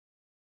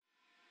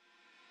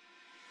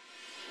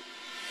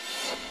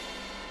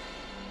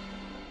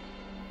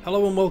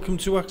Hello and welcome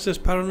to Access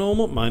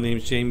Paranormal. My name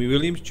is Jamie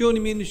Williams.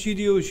 Joining me in the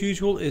studio as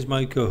usual is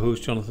my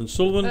co-host Jonathan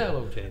Sullivan.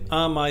 Hello, Jamie.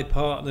 And my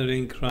partner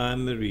in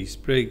crime, Maurice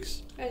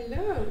Briggs.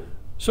 Hello.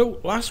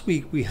 So last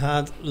week we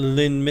had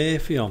Lynn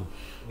Murphy on.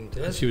 We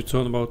did. She was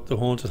talking about the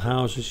haunted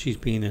houses she's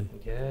been in.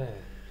 Yeah.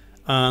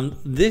 And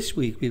this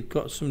week we've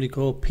got somebody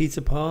called Peter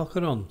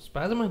Parker on.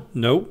 Spider-Man.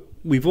 No,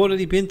 we've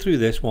already been through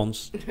this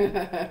once.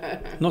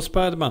 Not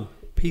Spider-Man,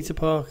 Peter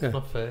Parker.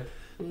 Not fair.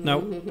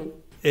 Now,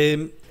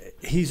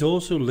 he's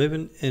also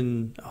living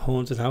in a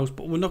haunted house,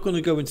 but we're not going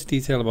to go into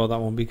detail about that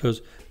one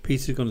because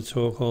Peter's going to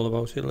talk all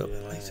about it a little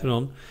bit later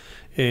on.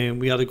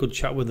 We had a good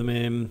chat with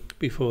him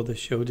before the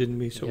show, didn't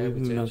we? So we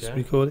managed to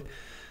record it.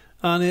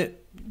 And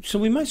so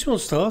we might as well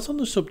start on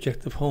the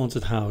subject of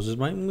haunted houses,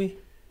 mightn't we?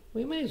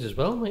 We may as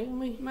well, mightn't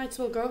we? Might as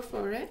well go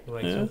for it.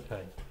 Right, Yeah.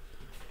 okay.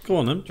 Go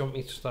on then. Do you want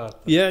me to start?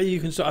 Yeah, you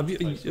can start.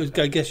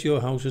 I guess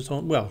your house is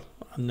on. Well,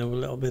 I know a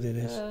little bit it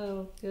is.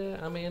 Yeah,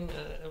 I mean,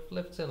 I've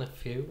lived in a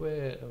few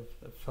where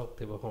I've felt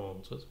they were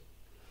haunted.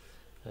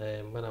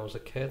 When I was a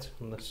kid,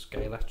 when the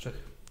Sky Electric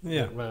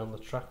went round the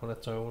track on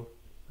its own,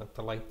 had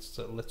the lights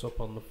that lit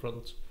up on the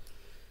front.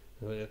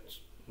 It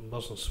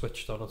wasn't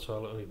switched on at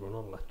all, it only run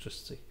on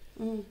electricity.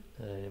 And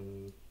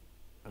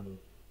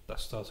that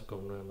started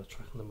going around the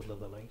track in the middle of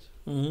the night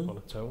on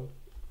its own.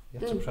 You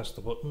had to press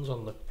the buttons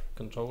on the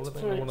controller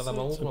then, one of them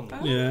old ones.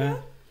 Yeah.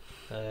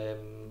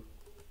 And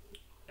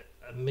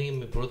me and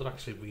my brother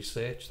actually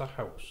researched that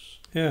house.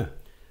 Yeah.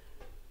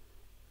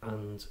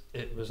 And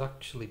it was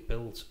actually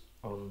built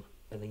on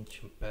an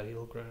ancient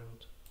burial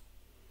ground.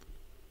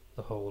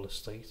 The whole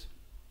estate.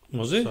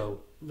 Was it? So,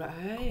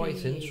 Right.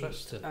 quite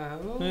interesting.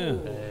 Oh.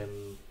 Yeah.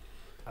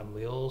 And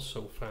we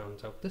also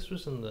found out, this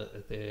was in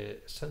the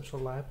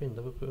Central Library in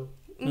Liverpool.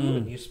 Mm.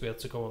 And you used to be able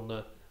to go on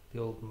the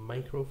old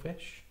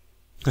microfiche.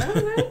 Oh,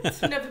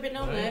 right. Never been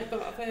on there, but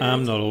I've heard.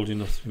 I'm not old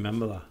enough to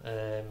remember that.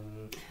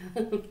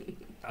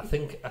 I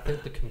think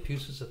the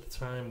computers at the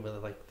time were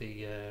like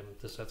the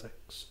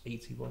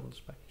ZX81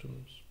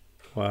 Spectrums.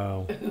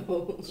 Wow.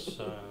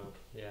 So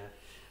yeah,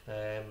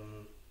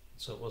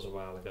 so it was a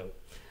while ago.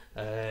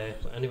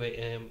 But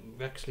anyway,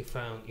 we actually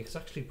found you could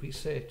actually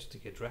research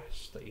the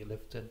address that you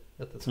lived in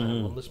at the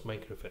time on this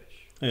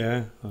microfiche.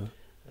 Yeah.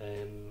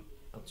 And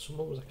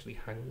someone was actually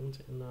hanged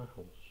in our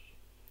house.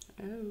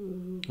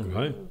 Oh.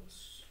 Right.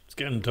 It's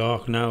getting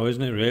dark now,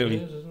 isn't it? Really?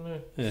 It is, isn't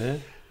it? Yeah.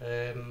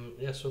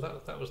 Yeah. So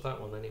that was that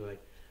one anyway.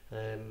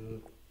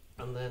 And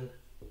then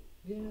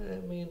yeah, I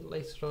mean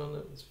later on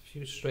there's a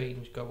few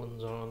strange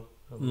goings on,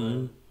 and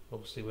then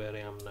obviously where I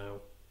am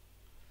now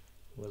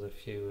with a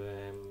few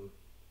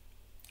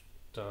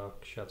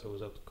dark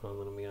shadows out the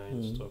corner of my eye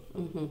and stuff.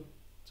 And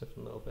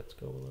different little bits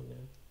going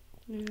on,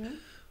 Yeah.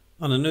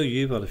 And I know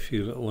you've had a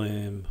few little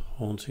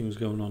hauntings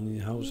going on in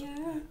your house.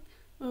 Yeah.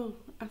 Well,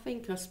 I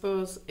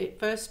suppose it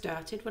first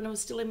started when I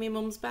was still in my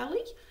mum's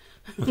belly.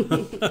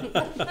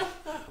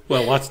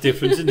 Well, that's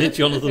different, isn't it,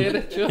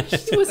 Jonathan?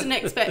 She wasn't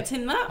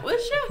expecting that, was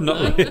she?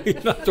 Not really.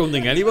 I don't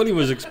think anybody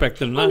was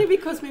expecting that. Only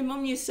because my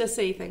mum used to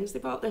see things. They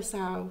bought this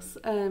house,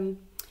 and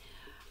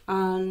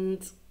when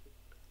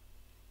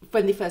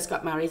they first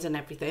got married and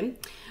everything,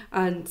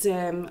 and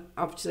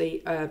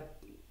obviously,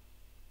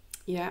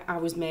 yeah, I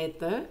was made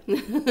there,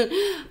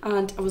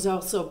 and I was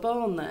also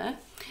born there.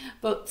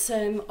 But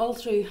all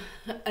through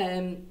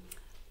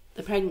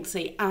the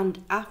pregnancy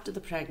and after the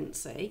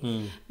pregnancy,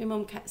 my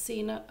mum kept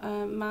seeing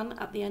a man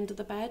at the end of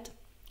the bed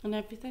and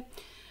everything.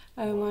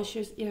 While she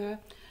was,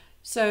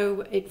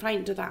 so it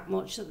frightened her that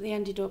much that they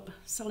ended up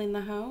selling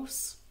the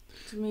house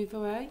to move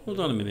away. Hold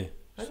on a minute.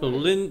 So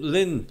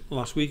Lynn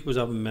last week was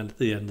having men at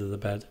the end of the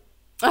bed.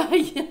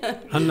 Yeah.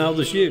 And now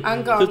there's you.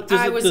 Hang on,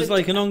 There's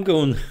like an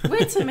ongoing...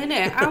 Wait a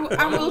minute,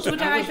 how old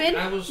would I have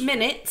been?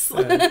 Minutes.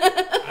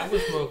 I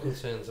was more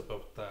concerned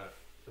about that,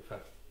 the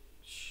fact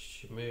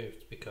she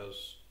moved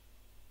because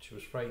she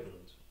was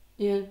frightened.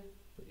 Yeah.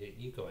 But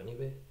you go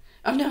anyway.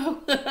 I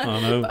know. I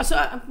know. So,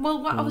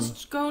 what I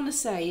was going to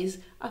say is,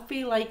 I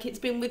feel like it's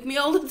been with me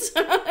all the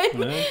time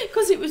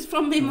because it was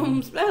from my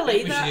mum's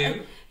belly. It was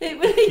you. It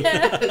was,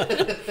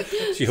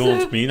 yeah. She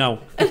haunts me now.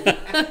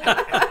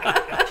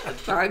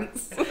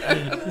 Thanks.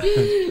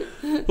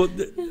 But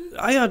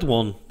I had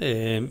one.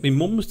 My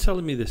mum was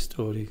telling me this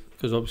story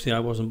because obviously I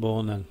wasn't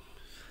born then.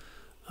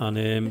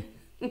 And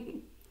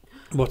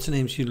what's her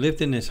name? She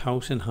lived in this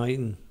house in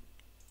Huyton.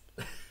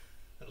 I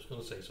was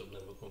going to say something,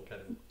 but go on,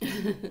 carry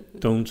on.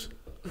 Don't.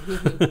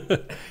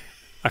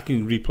 I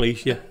can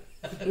replace you.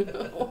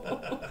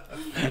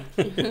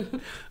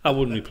 I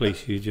wouldn't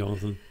replace you,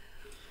 Jonathan.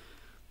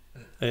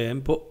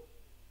 But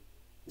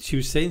she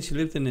was saying she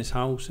lived in this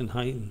house in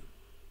Huyton.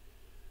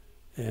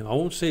 I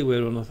won't say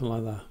where or nothing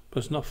like that, but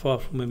it's not far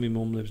from where my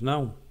mum lives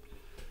now.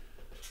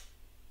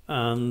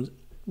 And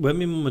when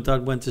my mum and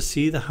dad went to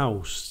see the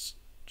house,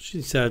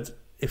 she said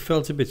it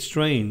felt a bit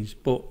strange,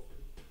 but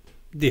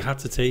they had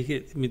to take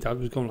it. My dad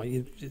was going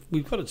like,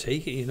 we've got to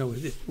take it, you know,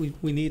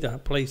 we need a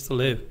place to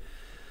live.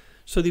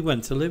 So they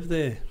went to live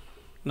there.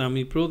 Now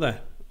my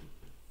brother,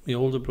 my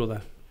older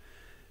brother,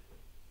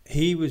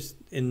 he was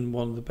in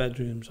one of the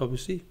bedrooms,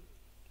 obviously,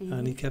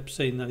 and he kept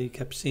saying that he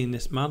kept seeing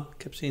this man,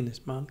 kept seeing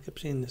this man, kept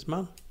seeing this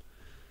man.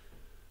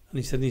 And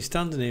he said he's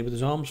standing there with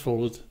his arms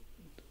folded,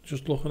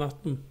 just looking at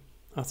him.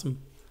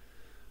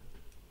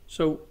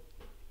 So,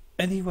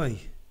 anyway,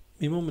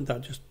 my mum and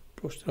dad just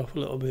brushed it off a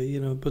little bit, you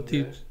know. But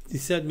they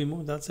said, my mum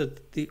and dad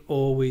said they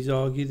always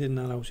argued in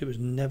that house. It was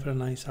never a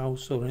nice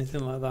house or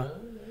anything like that.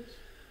 Oh, nice.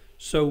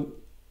 So,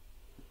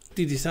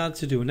 they decided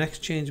to do an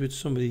exchange with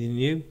somebody they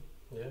knew.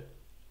 Yeah.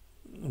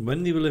 And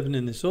when they were living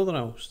in this other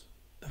house,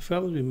 the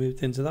fellas who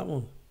moved into that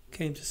one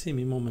came to see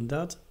me mum and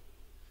dad.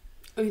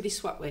 Who they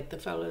swapped with, the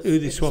fellas? Who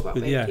they swapped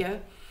with, yeah.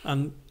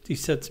 And he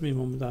said to me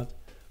mum and dad,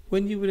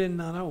 when you were in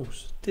that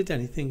house, did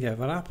anything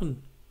ever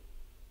happen?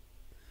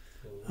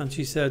 And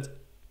she said,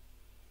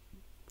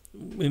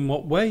 in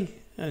what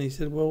way? And he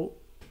said, well,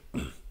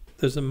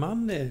 there's a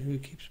man there who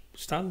keeps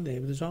standing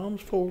there with his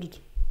arms folded.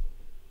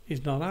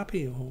 He's not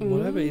happy or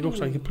whatever. He looks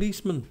like a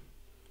policeman.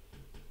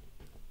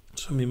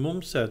 So my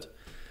mum said,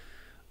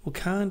 well,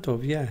 kind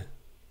of, yeah.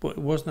 But it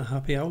wasn't a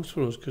happy house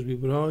for us because we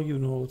were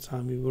arguing all the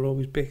time. We were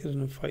always bickering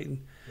and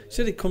fighting. Yeah.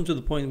 Said it come to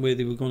the point where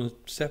they were going to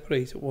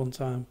separate at one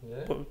time.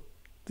 Yeah. But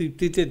they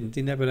didn't.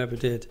 They never ever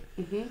did.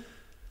 Mm-hmm.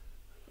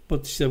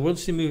 But she said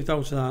once they moved out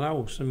of that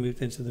house and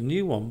moved into the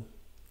new one,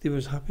 they were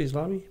as happy as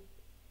Larry.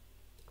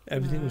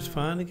 Everything was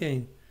fine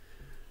again.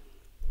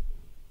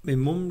 My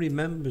mum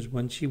remembers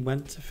when she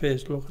went to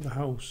first look at the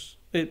house.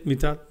 My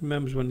dad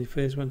remembers when they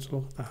first went to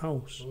look at the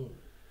house.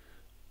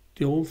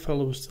 The old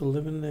fellow was still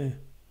living there.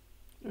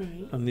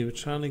 Right. And they were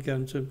trying to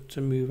get him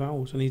to move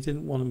out, and he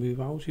didn't want to move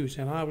out. He was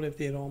saying, I've lived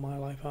here all my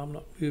life, I'm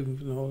not moving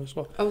from all this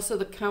lot. Oh, so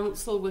the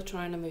council were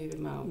trying to move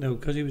him out? No,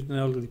 because he was an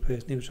elderly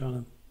person, he was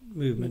trying to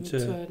move him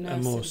into a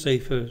more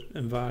safer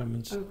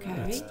environment.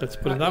 Okay. Let's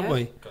put it that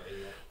way. Got it,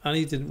 yeah. And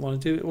he didn't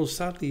want to do it. Well,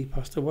 sadly, he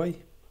passed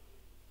away.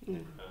 No.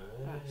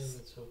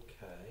 It's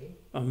okay.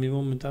 And my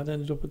mum and dad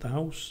ended up at the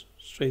house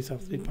straight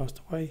after he passed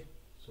away.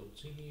 So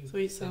do you So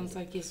it sounds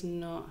like he's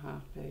not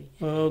happy.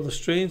 Well, the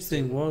strange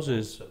thing was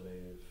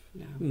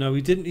No. no,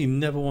 he didn't. He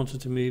never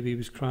wanted to move. He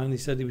was crying. He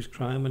said he was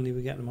crying when they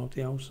were getting him out of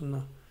the house and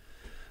that.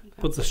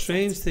 But the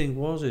strange thing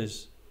was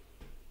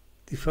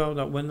they found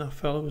out when that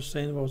fella was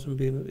saying about him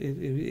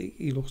being,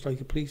 he looks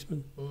like a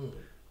policeman.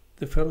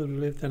 The fella who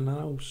lived in the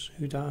house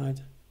who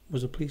died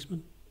was a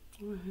policeman.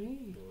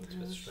 Right.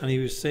 And he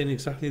was saying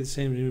exactly the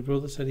same as my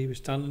brother said. He was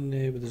standing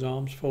there with his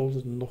arms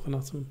folded and looking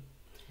at him.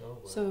 Oh, wow.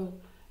 So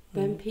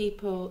then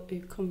people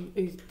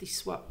who they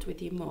swapped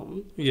with your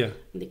mum, Yeah.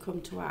 and they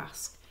come to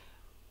ask,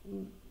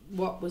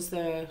 what was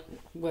their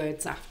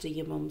words after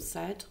your mum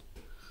said?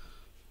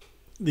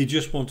 They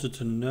just wanted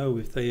to know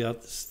if they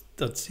had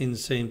seen the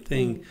same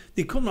thing.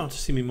 They come round to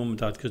see my mum and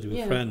dad because they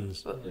were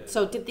friends. But,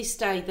 so did they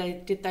stay?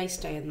 Did they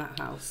stay in that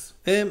house?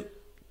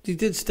 They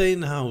did stay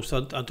in the house.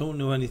 I don't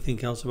know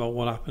anything else about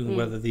what happened,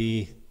 whether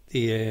they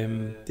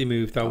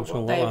moved out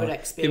or what. They were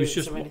It was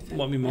just or anything.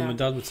 what my mum and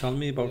dad were telling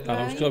me about that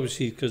house, 'cause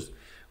obviously because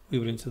we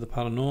were into the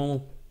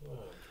paranormal.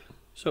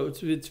 So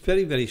it's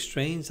very, very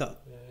strange that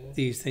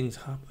these things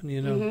happen,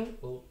 you know. Mm-hmm.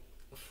 Well,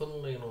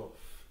 funnily enough,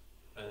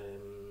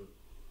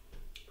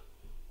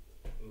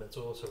 my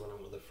daughter went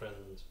out with a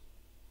friend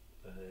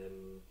a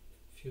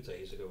few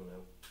days ago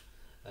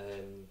now.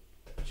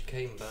 She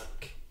came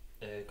back,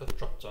 got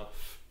dropped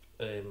off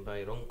by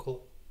her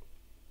uncle,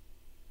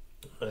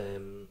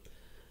 and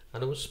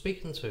I was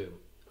speaking to him,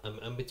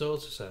 and my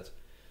daughter said,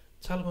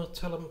 tell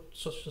him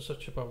such and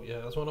such about you.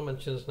 I just want to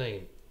mention his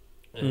name.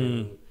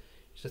 She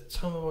said,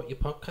 tell him about your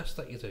podcast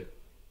that you do.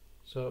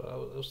 So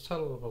I was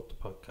telling him about the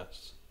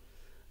podcast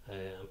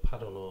and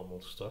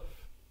paranormal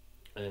stuff,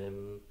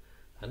 and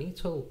he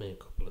told me a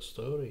couple of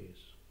stories.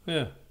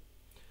 Yeah.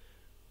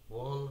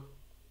 One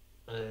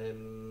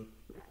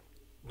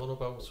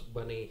about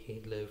when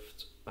he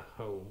lived at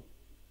home.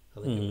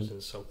 I think it was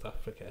in South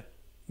Africa.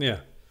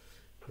 Yeah.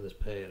 With his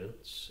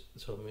parents. He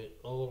told me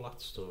all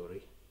that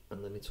story,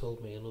 and then he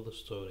told me another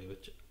story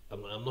which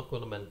I'm not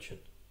going to mention,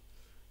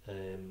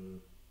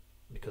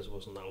 because it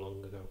wasn't that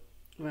long ago.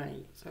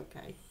 Right.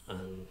 Okay.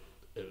 And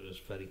it was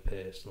very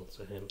personal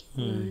to him.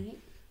 Right.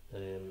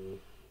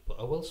 But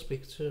I will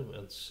speak to him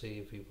and see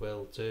if he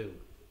will do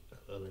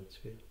an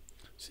interview.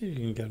 See if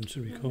you can get him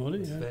to record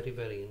it. It's Yeah. very,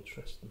 very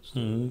interesting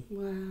stuff.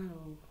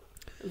 Wow.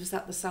 Was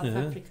that the South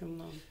African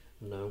one?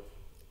 No,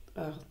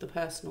 The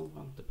personal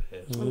one. the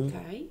person.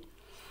 Okay.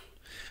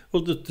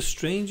 Well, the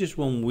strangest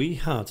one we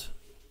had,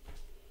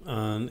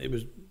 and it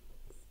was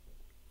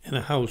in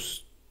a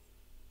house.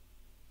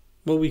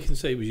 Well, we can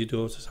say it was your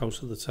daughter's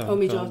house at the time. Oh,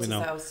 my can't we daughter's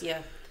now? house,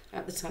 yeah.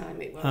 At the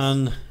time it was.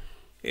 And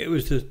it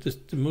was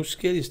the most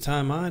scariest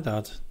time I'd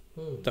had,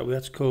 that we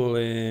had to call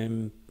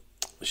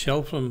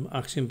Shell from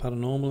Action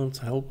Paranormal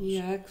to help us.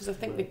 Yeah, because I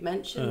think we've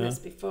mentioned this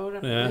before,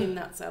 haven't we? And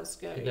that's how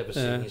scary. You've never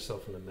seen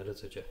yourself in the mirror,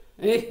 did you?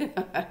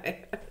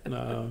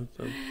 No,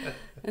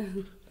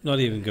 not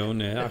even going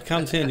there. I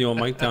can't turn your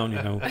mic down,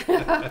 you know.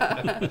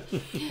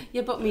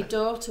 Yeah, but my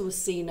daughter was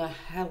seeing a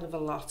hell of a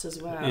lot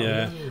as well.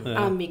 Yeah.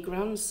 And my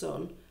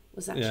grandson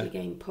was actually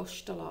getting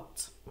pushed a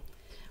lot.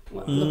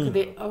 Well, look at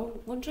it. Oh,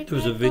 wonder if There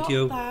was I a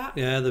video. got that.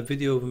 Yeah, the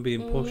video of him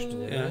being pushed.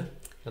 Yeah.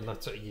 And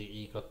that's what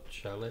you got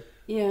Shelley.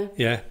 Yeah.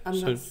 Yeah, And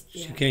so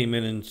she came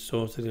in and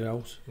sorted it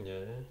out.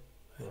 Yeah.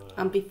 Wow.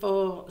 And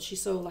before she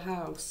sold the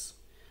house,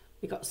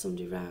 we got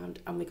somebody round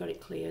and we got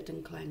it cleared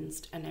and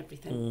cleansed and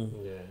everything.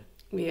 Yeah.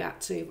 We had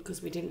to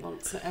because we didn't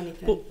want to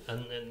anything. But,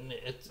 And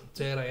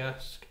dare I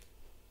ask,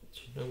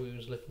 do you know who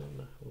was living in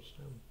the house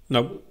now?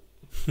 no.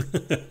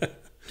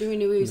 Do we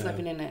know who's No.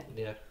 living in it?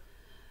 Yeah.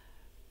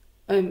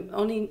 They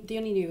only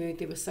knew who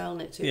they were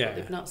selling it to, Yeah. but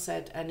they've not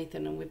said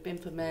anything, and we've been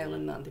for mail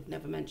and that, they've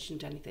never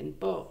mentioned anything.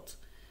 But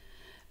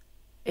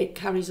it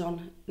carries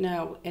on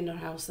now in her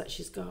house that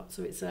she's got,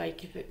 so it's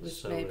like if it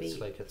was So maybe it's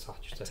like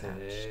attached to her.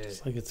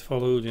 It's like it's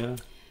followed, yeah.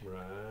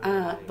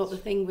 Right. But the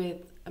thing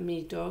with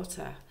my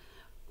daughter,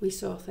 we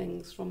saw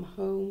things from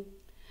home.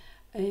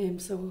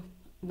 So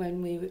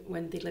when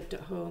they lived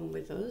at home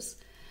with us,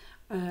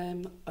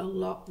 a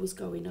lot was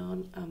going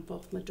on, and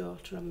both my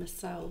daughter and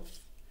myself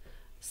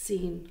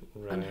seen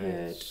and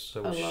heard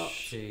so a lot.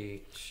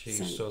 She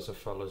sort of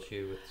follows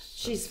you with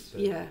She's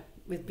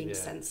with being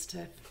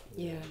sensitive.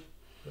 Yeah.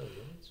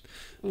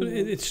 But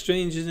it's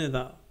strange, isn't it,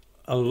 that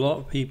a lot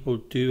of people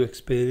do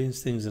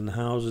experience things in the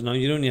houses. Now,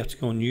 you only have to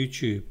go on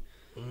YouTube,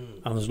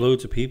 and there's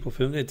loads of people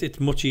filming it. It's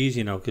much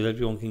easier now because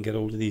everyone can get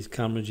hold of these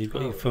cameras. You've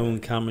got your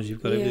phone cameras,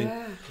 you've got everything.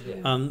 Yeah.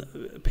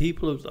 And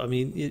people, I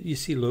mean, you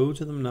see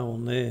loads of them now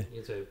on there.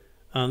 You do.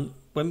 And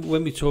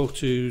when we talk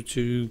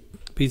to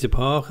Peter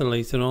Parker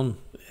later on,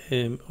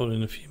 or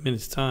in a few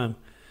minutes' time,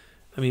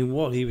 I mean,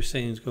 what he was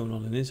saying is going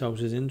on in his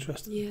house is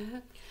interesting.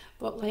 Yeah,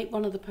 but like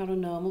one of the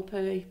paranormal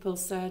people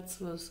said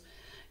was,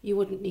 you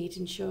wouldn't need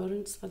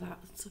insurance for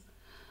that,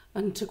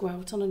 and to go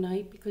out on a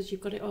night because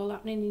you've got it all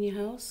happening in your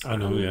house. I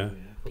know, yeah.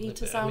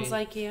 Peter sounds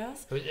like he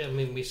has. I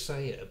mean, we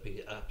say it'd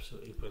be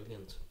absolutely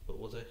brilliant, but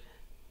would it?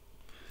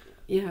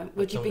 Yeah,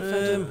 would you be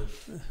fed up?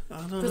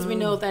 I don't Because we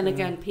know then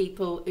again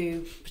people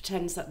who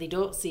pretends that they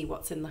don't see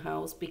what's in the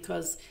house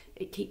because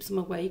it keeps them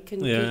awake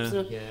and keeps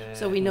them.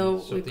 So we know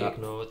so we've they got.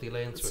 Ignore, they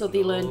learn to so ignore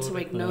they learn to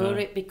it. ignore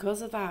it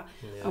because of that,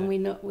 and we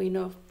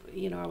know.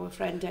 You know, our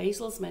friend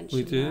Hazel's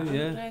mentioned we do,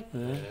 that,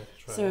 yeah.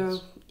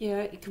 So yeah,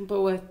 it can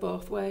work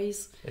both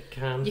ways. It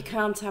can. You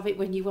can't have it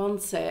when you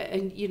want it,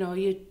 and you know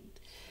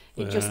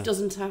it just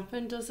doesn't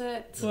happen, does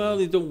it? Well,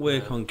 they don't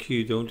work on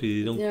cue, don't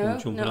they? They don't come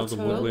jumping not out of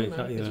at all. woodwork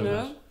at you.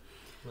 No.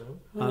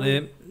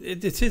 And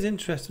it is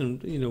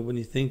interesting, you know, when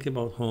you think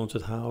about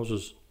haunted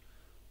houses,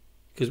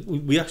 because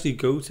we actually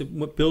go to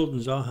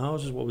buildings are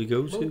houses. What we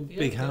go to,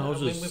 big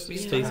houses, I mean, we've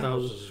state been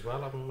houses as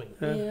well, haven't we?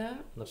 Yeah. In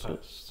the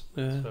past.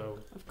 Yeah. So,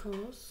 Of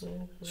course.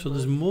 So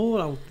there's more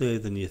out there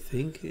than you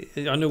think.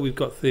 I know we've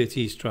got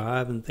 30 East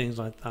Drive and things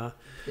like that.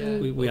 Yeah.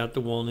 We had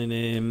the one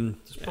in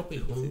there's probably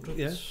hundreds.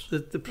 yeah,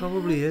 there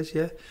probably is,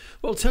 yeah.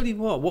 Well, I'll tell you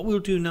what we'll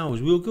do now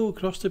is we'll go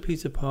across to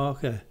Peter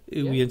Parker,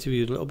 who we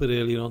interviewed a little bit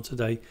earlier on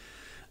today,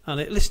 and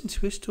listen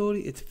to his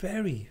story. It's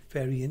very,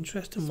 very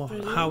interesting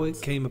how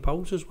it came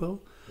about as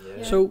well.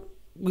 Yeah. So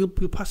we'll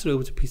pass it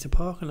over to Peter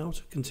Parker now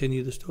to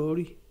continue the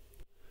story.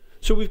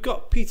 So we've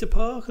got Peter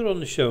Parker on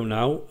the show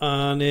now,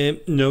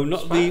 and no,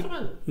 not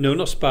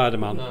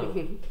Spider-Man.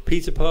 No.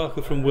 Peter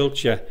Parker from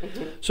Wiltshire.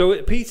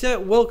 So Peter,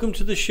 welcome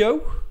to the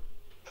show.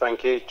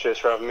 Thank you. Cheers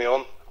for having me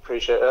on.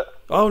 Appreciate it.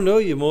 Oh no,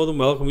 you're more than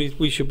welcome.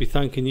 We should be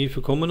thanking you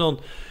for coming on.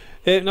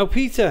 Now,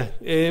 Peter,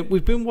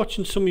 we've been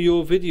watching some of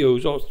your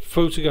videos or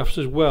photographs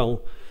as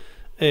well,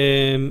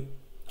 and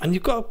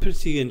you've got a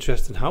pretty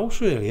interesting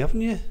house, really,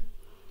 haven't you?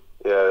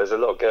 Yeah, there's a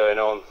lot going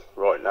on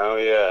right now.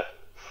 Yeah,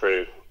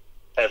 through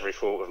every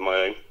fault of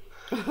my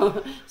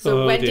own.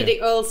 So when did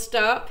it all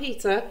start,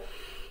 Peter?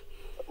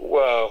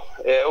 Well,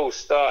 it all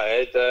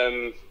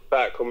started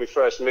back when we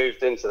first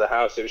moved into the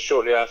house. It was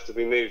shortly after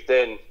we moved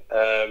in.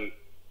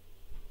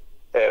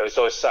 I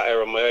was sat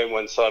here on my own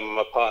one time when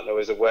my partner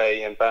was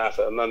away in Bath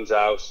at her mum's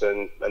house,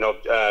 and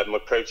my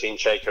protein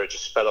shaker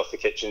just fell off the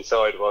kitchen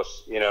side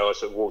whilst, I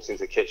sort of walked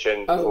into the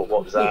kitchen. Thought,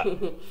 what was that?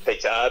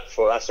 Picked it up,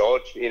 thought that's odd,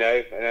 and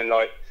then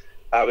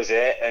that was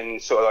it,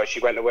 and sort of she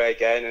went away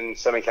again and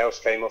something else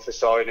came off the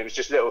side, and it was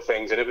just little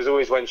things, and it was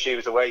always when she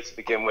was away to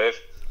begin with.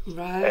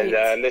 Right.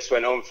 And this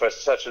went on for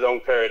such a long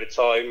period of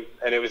time,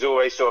 and it was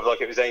always sort of like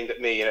it was aimed at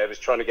me, it was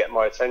trying to get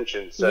my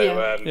attention.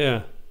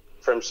 So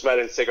from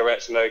smelling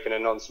cigarette smoke in a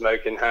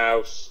non-smoking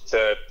house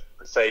to,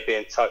 say,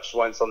 being touched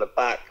once on the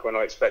back when I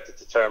expected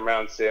to turn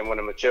around seeing one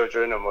of my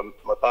children and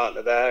my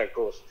partner there. Of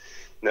course,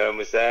 no one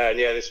was there. And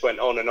this went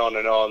on and on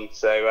and on.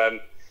 So,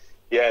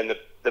 and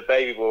the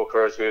baby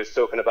walker, as we were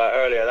talking about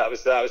earlier, that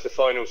was the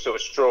final sort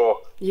of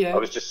straw. Yeah. I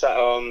was just sat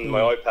on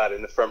my iPad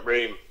in the front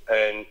room,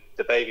 and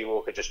the baby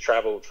walker just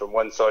travelled from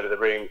one side of the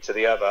room to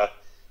the other.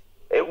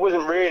 It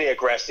wasn't really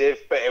aggressive,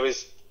 but it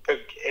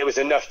was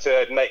enough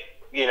to make,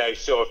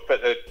 sort of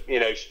put the,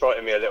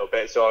 frighten me a little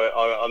bit. So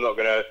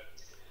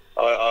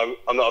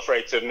I'm not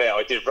afraid to admit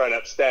I did run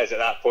upstairs at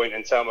that point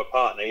and tell my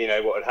partner,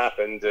 what had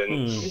happened.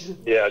 And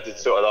I did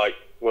sort of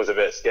was a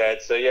bit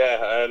scared. So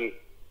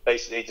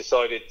basically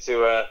decided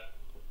to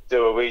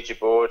do a Ouija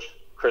board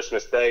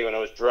Christmas Day when I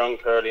was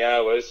drunk, early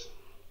hours.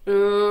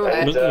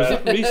 And, was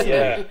it recently?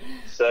 Yeah.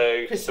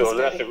 So sort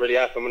of nothing really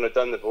happened when I'd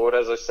done the board.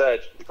 As I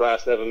said, the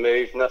glass never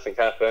moved, nothing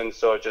happened.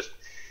 So I just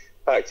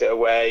packed it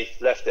away,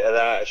 left it at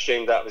that,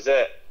 assumed that was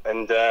it.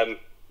 And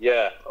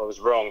yeah, I was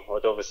wrong.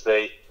 I'd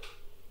obviously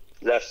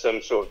left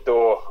some sort of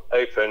door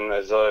open,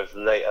 as I've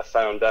later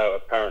found out,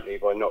 apparently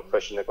by not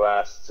pushing the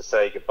glass to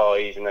say goodbye,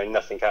 even though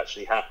nothing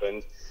actually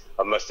happened.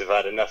 I must have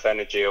had enough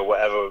energy or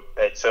whatever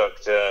it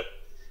took to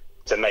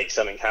make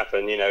something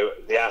happen, you know,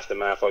 the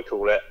aftermath, I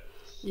call it.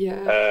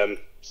 Yeah.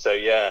 So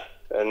yeah,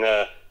 and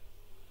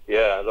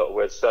yeah, a lot of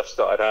weird stuff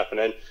started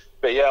happening.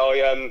 But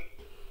yeah,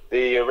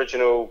 the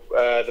original,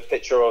 the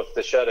picture of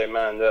the Shadow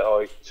Man that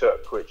I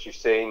took, which you've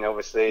seen,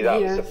 obviously, that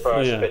was the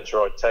first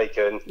picture I'd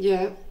taken.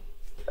 Yeah.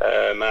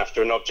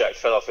 After an object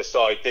fell off the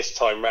side, this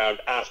time round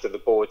after the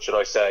board, should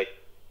I say.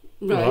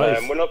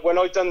 Right. When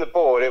I'd done the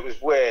board, it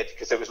was weird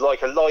because it was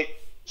like a light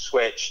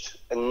switched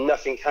and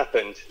nothing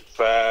happened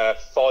for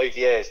 5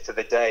 years to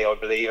the day, I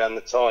believe, and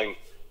the time.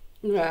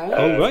 Right.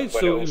 Oh, right. When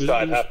So it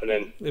started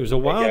happening. It was a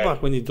while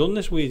back when you'd done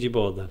this Ouija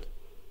board then?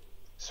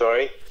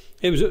 Sorry?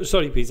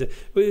 Sorry, Peter.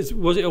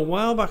 Was it a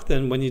while back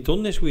then when you'd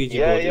done this Ouija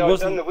board? Yeah, I'd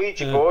done the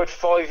Ouija board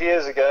 5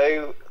 years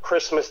ago,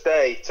 Christmas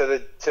Day, to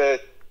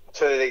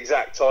the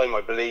exact time,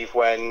 I believe,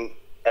 when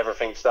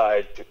everything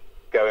started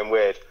going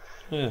weird.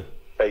 Yeah.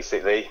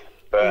 Basically.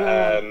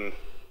 But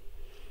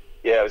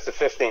yeah, it was the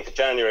 15th of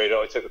January that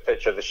I took the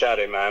picture of the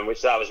Shadow Man,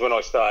 that was when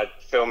I started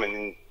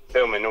filming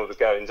all the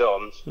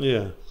goings-ons.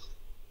 Yeah.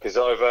 Because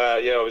I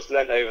was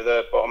leant over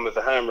the bottom of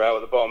the handrail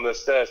at the bottom of the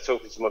stairs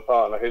talking to my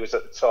partner, who was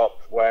at the top,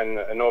 when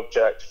an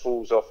object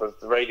falls off of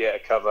the radiator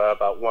cover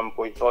about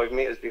 1.5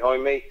 metres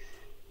behind me.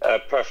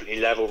 Perfectly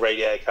level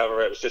radiator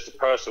cover. It was just a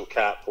Persil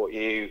cap, what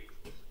you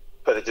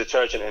put the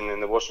detergent in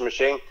the washing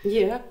machine.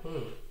 Yeah.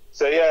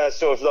 So yeah,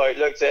 sort of like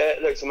looked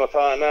at my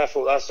partner,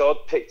 thought that's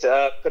odd, picked it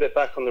up, put it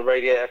back on the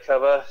radiator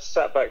cover,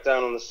 sat back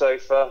down on the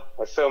sofa.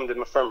 I filmed in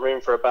my front room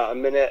for about a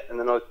minute, and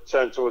then I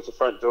turned towards the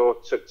front door,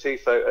 took 2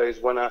 photos,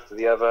 one after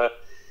the other.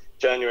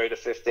 January the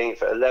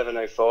 15th at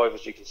 11:05,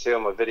 as you can see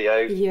on my video.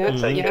 Yeah.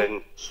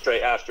 Taken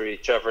straight after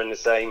each other in the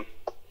same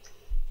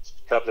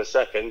couple of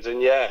seconds.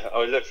 And yeah,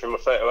 I looked through my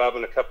photo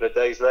album a couple of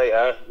days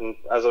later, and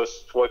as I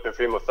was swiping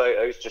through my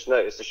photos, just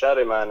noticed the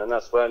Shadow Man, and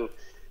that's when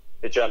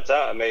it jumped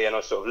out at me, and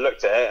I sort of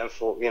looked at it and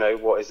thought, you know,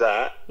 what is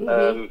that?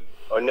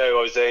 I know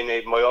I was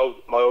only my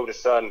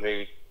oldest son,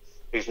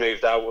 who's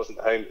moved out, wasn't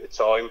home at the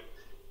time.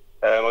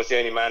 I was the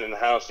only man in the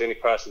house, the only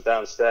person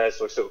downstairs,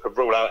 so I sort of could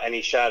rule out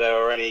any shadow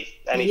or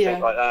anything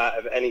like that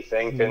of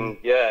anything. And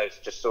yeah, it's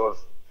just sort of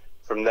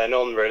from then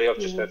on, really. I've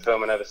just been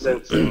filming ever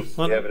since, and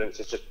the evidence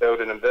is just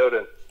building and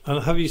building.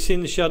 And have you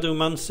seen the Shadow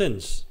Man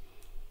since?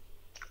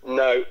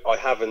 No, I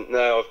haven't.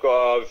 No,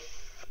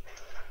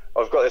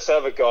 I've got this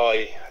other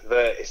guy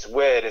that, it's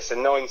weird, it's a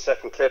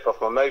 9-second clip off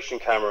my motion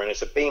camera, and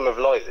it's a beam of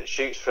light that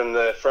shoots from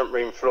the front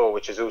room floor,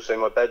 which is also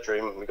my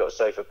bedroom. We've got a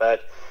sofa bed.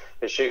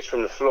 It shoots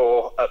from the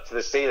floor up to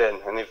the ceiling,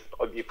 and if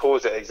you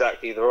pause it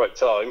exactly the right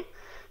time,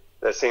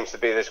 there seems to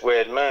be this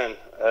weird man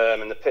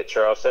in the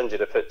picture. I'll send you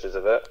the pictures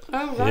of it.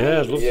 Oh, right. Yeah,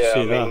 I'd love to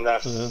see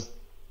that.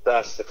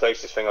 That's the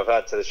closest thing I've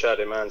had to the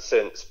Shadow Man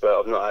since, but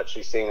I've not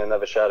actually seen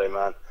another Shadow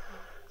Man.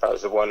 That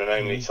was the one and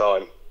only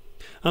time.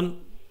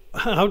 And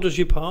how does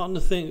your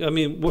partner think? I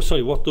mean, what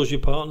does your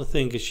partner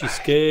think? Is she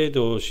scared,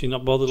 or is she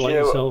not bothered like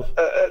yourself?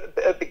 At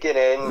the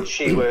beginning,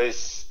 she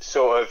was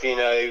sort of,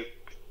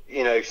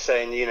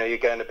 saying, you're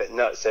going a bit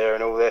nuts here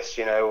and all this,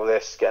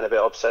 getting a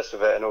bit obsessed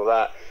with it and all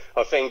that.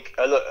 I think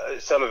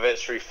some of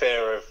it's through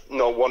fear of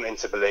not wanting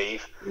to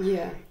believe.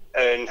 Yeah.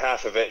 And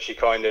half of it, she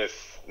kind of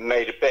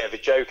made a bit of a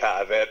joke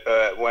out of it,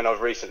 but when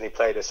I've recently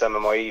played her some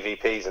of my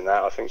EVPs and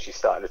that, I think she's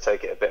starting to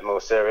take it a bit more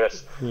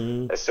serious.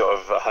 It's sort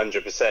of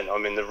 100%.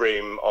 I'm in the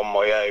room on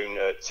my own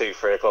at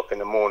 2-3 o'clock in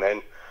the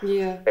morning.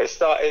 Yeah. It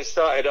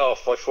started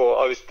off, I thought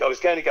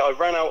I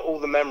ran out all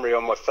the memory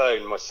on my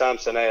phone, my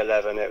Samsung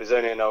A11. It was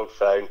only an old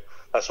phone.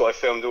 That's what I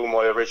filmed all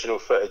my original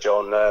footage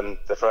on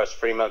the first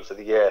 3 months of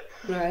the year.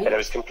 Right. And it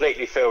was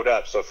completely filled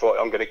up, so I thought,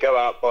 I'm going to go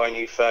out, buy a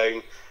new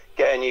phone,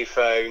 get a new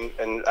phone,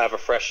 and have a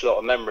fresh lot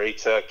of memory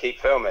to keep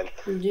filming.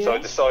 Yeah. So I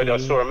decided, I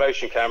saw a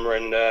motion camera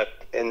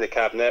in the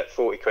cabinet,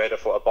 40 quid, I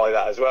thought I'd buy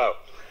that as well.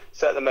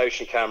 Set the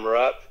motion camera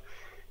up.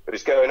 It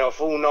was going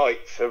off all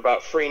night for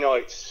about 3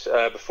 nights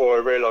before I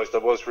realised I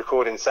was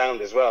recording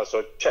sound as well. So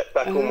I checked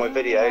back all my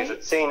videos,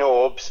 I'd seen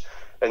orbs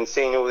and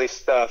seen all this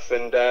stuff,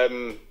 and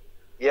I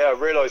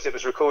realised it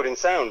was recording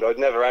sound. I'd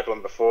never had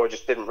one before, I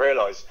just didn't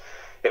realise.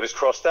 It was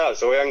crossed out,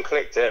 so I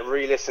unclicked it,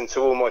 re-listened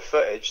to all my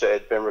footage that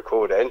had been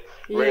recording,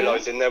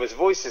 realising there was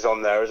voices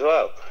on there as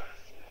well.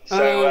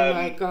 So, oh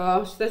my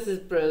gosh, this is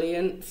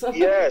brilliant.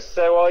 Yeah,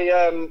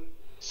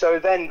 so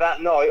then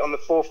that night, on the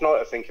 4th night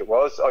I think it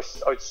was,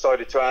 I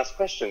decided to ask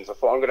questions. I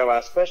thought, I'm going to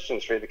ask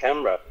questions through the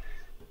camera.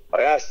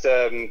 I asked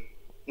a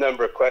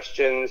number of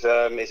questions.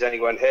 Is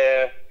anyone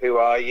here? Who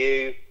are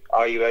you?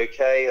 Are you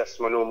okay?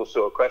 That's my normal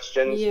sort of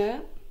questions.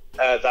 Yeah.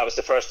 That was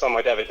the first time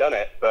I'd ever done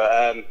it,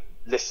 but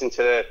listened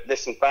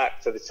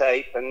back to the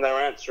tape, and they're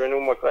answering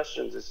all my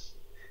questions as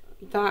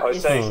I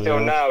say still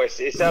now,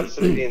 it's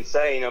absolutely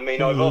insane. I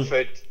mean, I've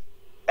offered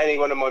any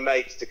one of my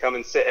mates to come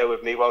and sit here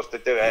with me whilst I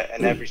do it,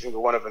 and every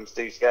single one of them's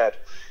too scared.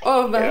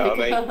 Oh my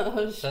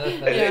gosh!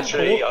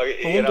 Literally,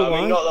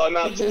 not that I'm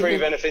out to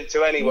prove anything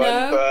to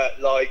anyone, but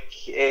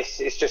like, it's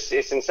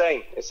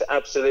insane. It's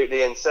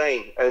absolutely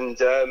insane. And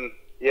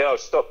I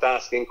stopped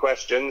asking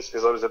questions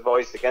because I was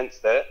advised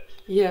against it.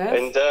 Yeah.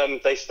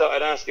 And they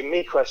started asking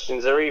me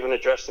questions. They're even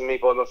addressing me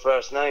by my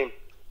first name.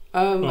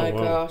 Oh my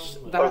gosh!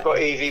 I've got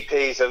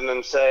EVPs of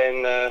them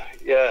saying,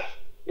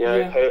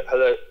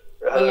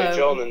 hello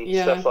John, and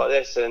stuff like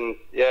this, and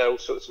all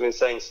sorts of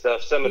insane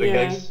stuff. Some of the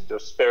ghosts or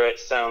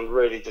spirits sound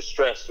really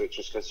distressed, which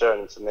was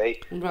concerning to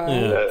me.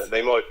 Right.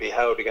 They might be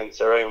held against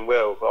their own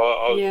will.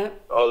 I'll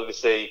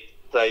obviously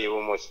play you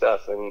all my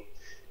stuff, and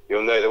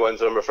you'll know the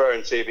ones I'm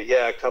referring to. But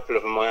a couple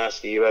of them I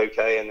ask, are you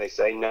okay? And they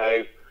say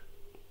no.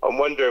 I'm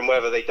wondering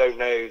whether they don't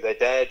know they're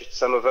dead,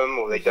 some of them,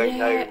 or they don't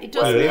know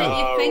where they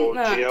are. Do you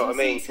know what I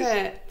mean?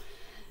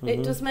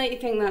 It does make you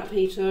think that,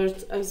 Peter,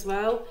 as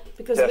well,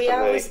 because we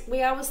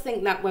always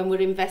think that when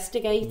we're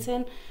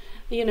investigating,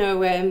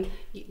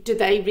 do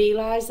they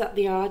realise that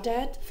they are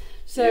dead?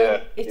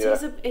 So it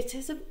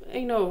is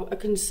a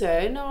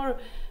concern, or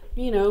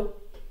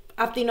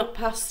have they not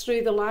passed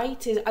through the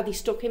light? Are they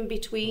stuck in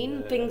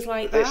between? Things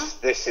like that.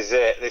 This is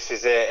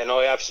it. And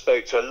I have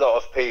spoke to a lot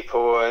of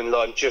people, and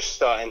I'm just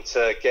starting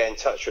to get in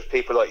touch with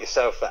people like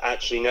yourself that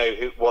actually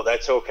know what they're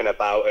talking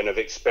about and have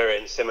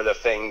experienced similar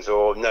things,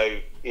 or know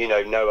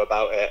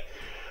about it,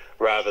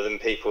 rather than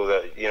people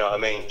that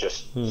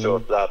just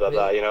sort of blah blah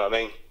blah. You know what I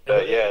mean?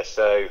 But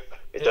so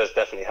it does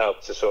definitely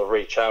help to sort of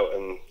reach out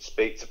and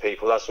speak to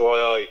people. That's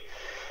why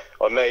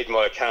I made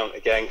my account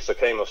again, because I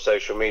came off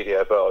social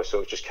media, but I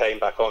sort of just came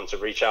back on to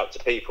reach out to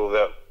people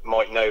that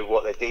might know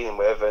what they're dealing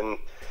with. And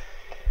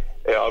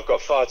I've got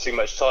far too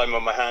much time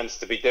on my hands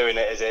to be doing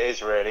it as it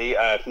is, really.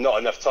 Not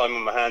enough time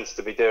on my hands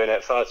to be doing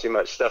it, far too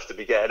much stuff to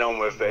be getting on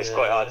with, but it's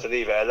quite hard to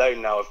leave it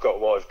alone now. I've got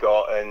what I've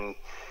got, and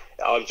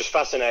I'm just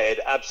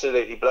fascinated,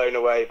 absolutely blown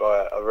away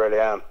by it. I really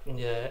am.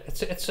 Yeah,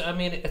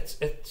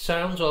 it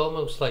sounds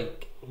almost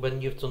like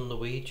when you've done the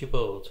Ouija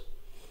board,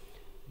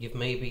 you've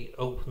maybe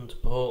opened a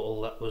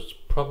portal that was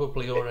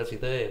probably already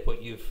there,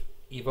 but you've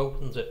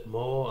opened it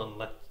more and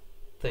let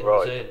things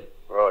in.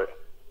 Right.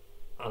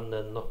 And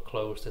then not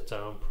closed it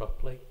down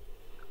properly.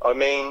 I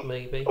mean,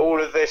 maybe all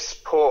of this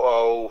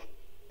portal,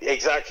 you're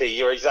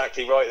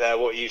exactly right there.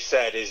 What you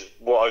said is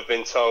what I've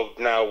been told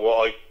now,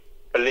 what I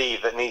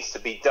believe that needs to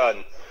be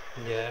done.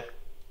 Yeah.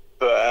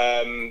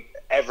 But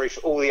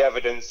all the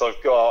evidence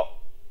I've got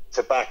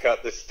to back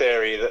up this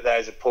theory that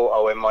there's a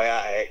portal in my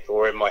attic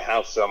or in my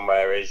house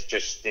somewhere is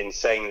just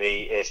insane.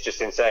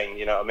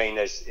 You know what I mean?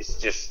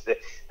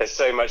 There's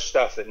so much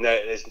stuff that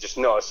there's just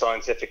not a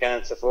scientific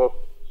answer for.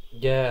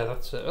 Yeah,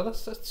 that's it. Well,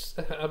 that's.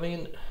 I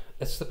mean,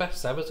 it's the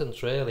best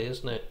evidence, really,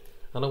 isn't it?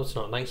 I know it's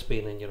not nice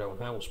being in your own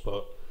house,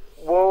 but.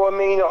 Well, I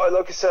mean,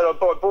 like I said, I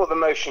bought the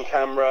motion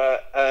camera,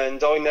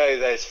 and I know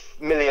there's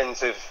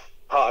millions of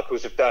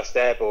particles of dust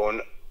airborne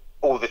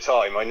all the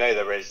time. I know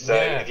there is. So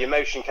if your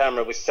motion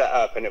camera was set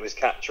up and it was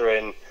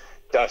capturing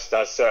dust,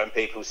 as certain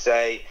people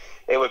say,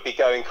 it would be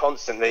going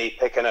constantly,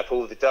 picking up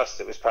all the dust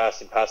that was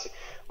passing.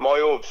 My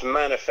orbs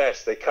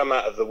manifest. They come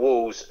out of the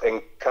walls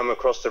and come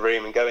across the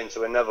room and go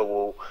into another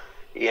wall.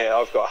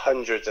 I've got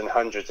hundreds and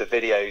hundreds of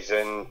videos,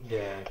 and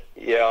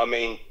I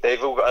mean,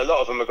 they've all got, a lot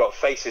of them have got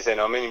faces in.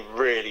 I mean,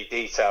 really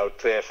detailed,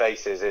 clear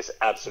faces. It's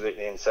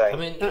absolutely insane. I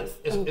mean,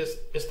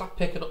 is that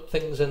picking up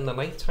things in the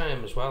night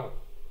time as well?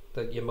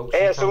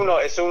 It's all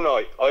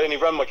night. I only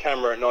run my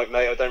camera at night,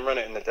 mate. I don't run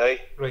it in the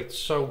day. Right,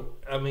 so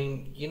I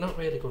mean, you're not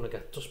really going to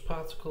get dust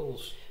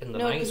particles in the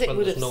night when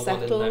there's no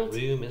one in that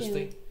room, is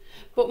there?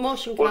 But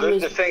motion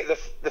cameras. Well,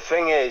 the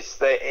thing is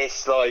that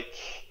it's like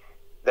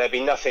there'd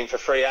be nothing for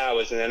 3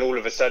 hours, and then all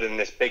of a sudden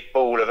this big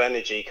ball of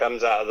energy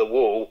comes out of the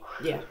wall.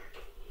 Yeah.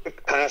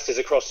 Passes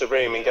across the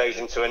room and goes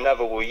into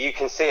another wall. You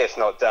can see it's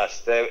not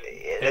dust.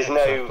 There's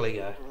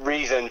no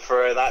reason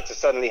for that to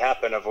suddenly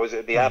happen, otherwise it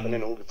would be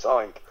happening all the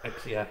time.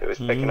 It was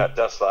picking up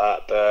dust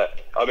like that. But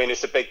I mean,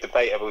 it's a big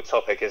debatable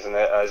topic, isn't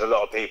it? There's a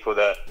lot of people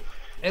that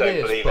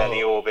don't believe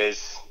any orb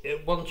is.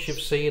 Once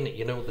you've seen it,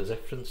 you know the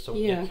difference, don't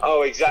you?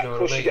 Oh, exactly. Of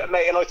course you get,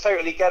 mate, and I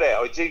totally get it.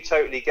 I do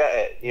totally get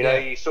it.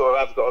 You sort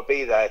of have got to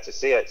be there to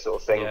see it,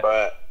 sort of thing.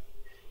 But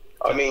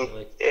I mean,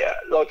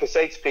 like I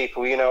say to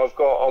people, I've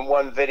got on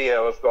one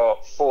video, I've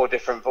got 4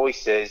 different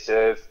voices.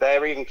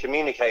 They're even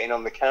communicating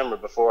on the camera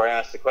before I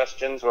ask the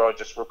questions, where I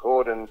just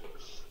record and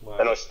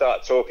then I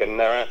start talking and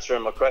they're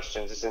answering my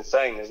questions. It's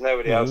insane. There's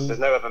nobody else. There's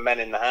no other men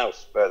in the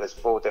house, but there's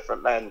 4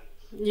 different men.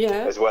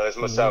 As well as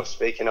myself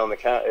speaking on the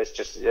camera. It's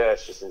just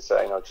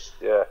insane. Like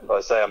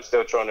I say, I'm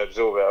still trying to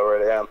absorb it. I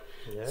really am.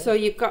 Yeah. So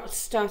you've got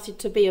started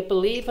to be a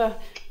believer,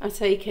 I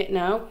take it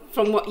now,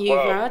 from what you've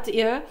had,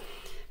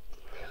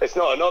 It's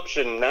not an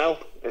option now.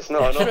 It's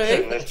not an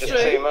option. There's just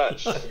too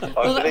much. I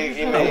believe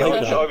you me.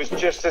 I was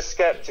just as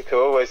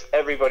sceptical as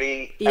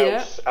everybody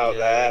else out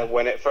there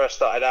when it first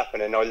started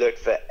happening. I looked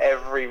for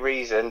every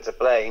reason to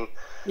blame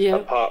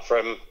apart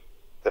from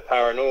the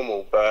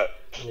paranormal, but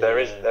there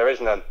is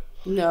none.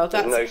 No,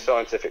 there's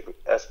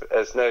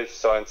no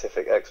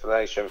scientific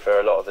explanation for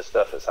a lot of the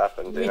stuff that's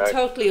happened. We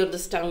totally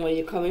understand where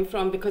you're coming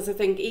from, because I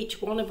think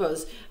each one of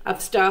us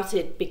have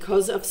started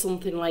because of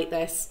something like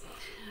this.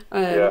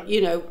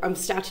 You know,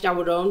 started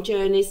our own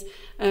journeys,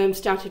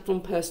 started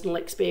from personal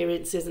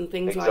experiences and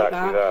things like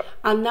that.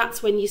 And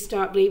that's when you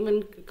start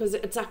believing, because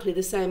exactly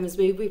the same as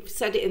me. We've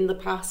said it in the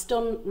past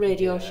on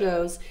radio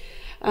shows,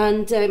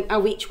 and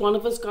how each one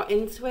of us got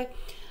into it.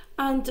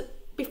 And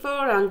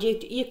beforehand,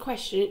 you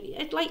question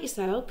it, like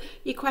yourself.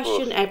 You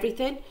question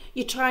everything.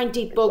 You try and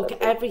debunk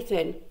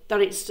everything that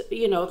it's,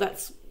 you know,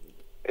 that's.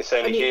 It's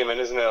only human,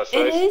 isn't it? I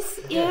suppose. It is,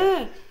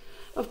 yeah.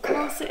 Of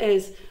course it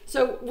is.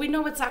 So we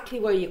know exactly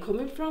where you're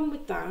coming from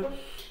with that.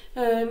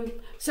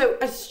 So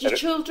has your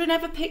children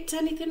ever picked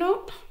anything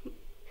up?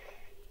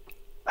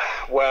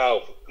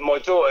 Well, my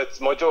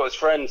daughter's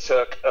friend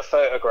took a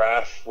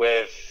photograph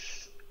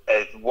with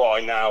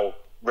what I now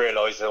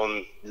realise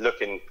on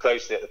looking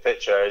closely at the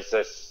picture is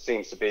there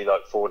seems to be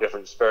like 4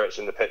 different spirits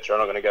in the picture. I'm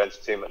not going to go into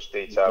too much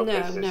detail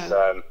because it's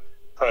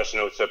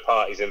personal to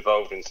parties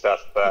involved and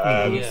stuff.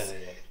 But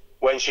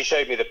when she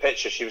showed me the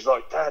picture, she was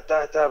like, Dad,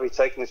 we're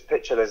taking this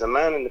picture. There's a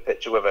man in the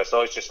picture with us. So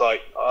I was just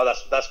like, oh,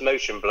 that's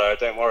motion blur.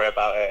 Don't worry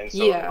about it. And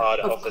sort of fired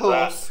it off as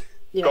that.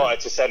 Yeah. Got her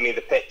to send me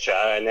the picture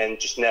and then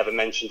just never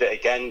mentioned it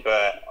again.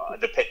 But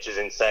the picture's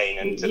insane.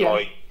 And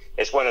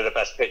it's one of the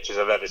best pictures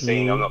I've ever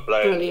seen. I'm not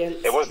blown.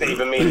 Brilliant. It wasn't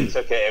even me that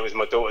took it. It was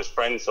my daughter's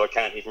friend, so I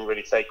can't even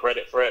really take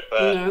credit for it.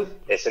 But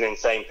it's an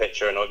insane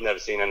picture, and I've never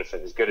seen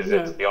anything as good as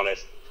it, to be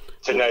honest.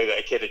 To know that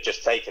a kid had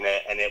just taken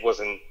it, and it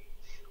wasn't...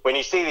 When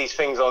you see these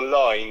things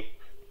online,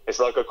 it's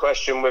like a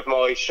question with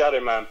my Shadow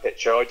Man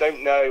picture. I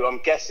don't know. I'm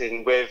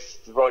guessing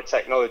with the right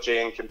technology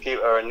and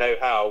computer and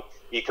know-how,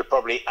 you could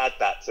probably add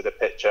that to the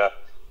picture.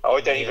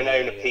 I don't even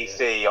own a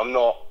PC. I'm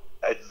not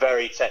a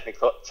very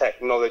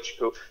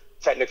technological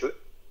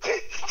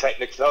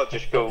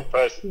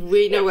person.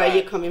 We know where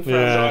you're coming from.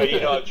 Sorry, you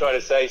know what I'm trying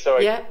to say.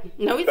 Sorry. Yeah.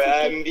 No, it's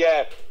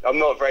okay. I'm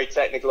not very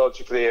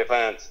technologically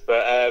advanced,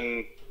 but I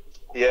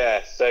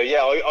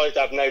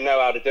have no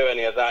know how to do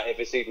any of that if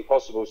it's even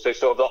possible. So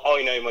sort of like,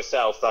 I know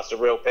myself that's a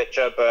real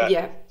picture, but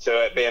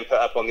so it being put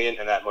up on the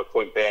internet, my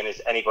point being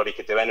is anybody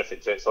could do anything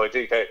to it. So I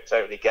do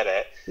totally get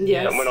it.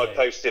 Yes. And when I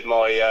posted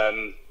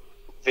my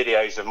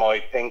videos of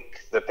my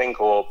the pink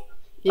orb,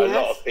 a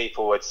lot of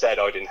people had said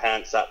I'd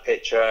enhance that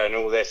picture and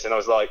all this, and I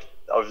was like,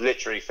 I've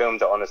literally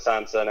filmed it on a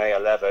Samsung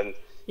A11,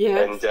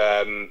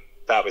 and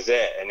that was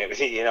it. And it was,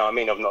 you know, I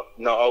mean, I've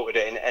not altered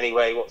it in any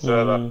way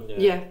whatsoever.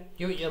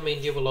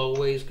 You will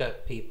always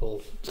get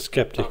people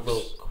skeptics that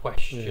will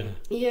question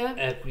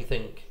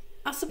everything.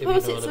 I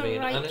suppose it's a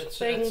right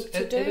thing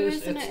to do,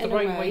 isn't it? It's the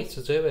right way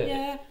to do it.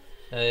 Yeah.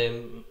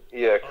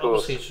 Of course.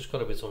 Obviously, it's just got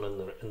to be done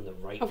in the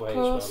right way as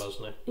well,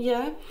 hasn't it?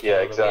 Yeah. Yeah,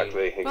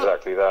 exactly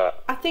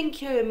that. I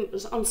think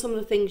on some of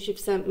the things you've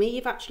sent me,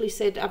 you've actually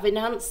said I've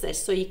enhanced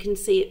this so you can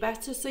see it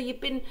better. So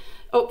you've been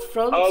up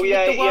front with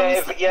the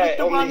ones that you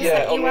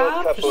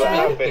have. Couple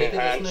that have been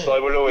enhanced. I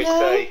will always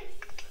say.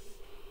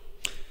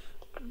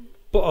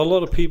 But a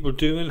lot of people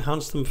do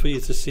enhance them for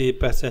you to see it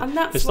better. And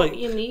that's what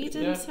you need,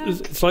 isn't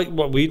it? It's like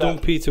what we done,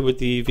 Peter, with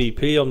the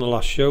EVP on the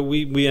last show.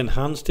 We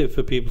enhanced it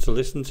for people to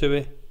listen to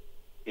it.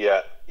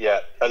 Yeah.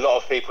 A lot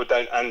of people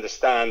don't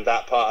understand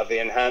that part of the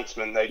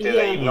enhancement, though, do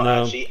they? You've not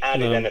actually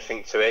added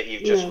anything to it.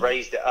 You've just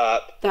raised it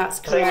up. That's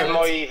correct. Same with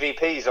my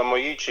EVPs on my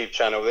YouTube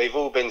channel. They've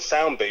all been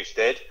sound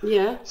boosted.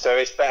 Yeah. So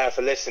it's better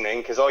for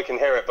listening because I can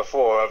hear it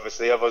before.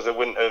 Obviously, otherwise I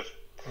wouldn't have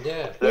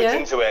looked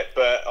into it.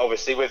 But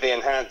obviously, with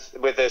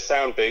the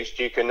sound boost,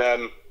 you can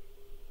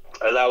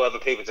allow other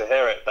people to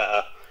hear it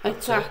better.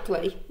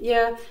 Exactly.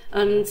 Yeah,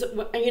 and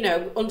you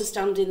know,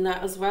 understanding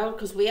that as well,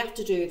 because we have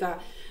to do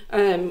that.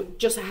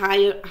 Just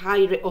higher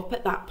it up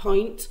at that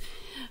point,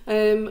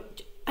 and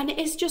it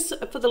is just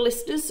for the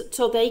listeners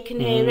so they can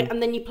hear it,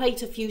 and then you play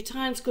it a few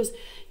times because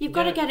you've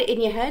got to get it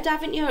in your head,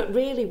 haven't you?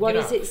 Really, what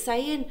is it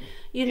saying?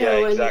 You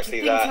know, exactly,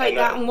 and things like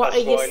that, and what are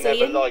you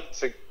seeing?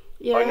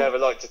 I never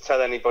like to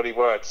tell anybody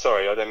words.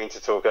 Sorry, I don't mean to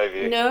talk over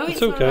you. No,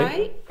 it's okay. All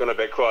right. Gone a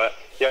bit quiet.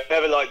 I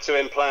never like to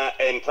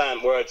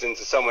implant words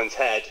into someone's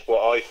head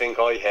what I think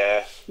I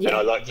hear, and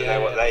I like to know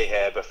what they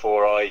hear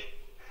before I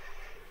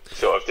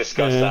sort of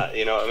discuss that,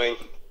 you know what I mean?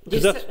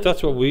 Because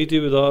that's what we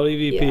do with our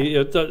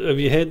EVP. Have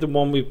you heard the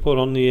one we put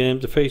on the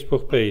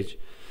Facebook page?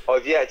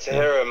 I've yet to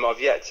hear them.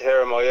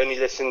 I only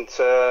listened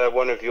to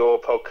one of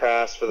your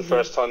podcasts for the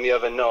first time the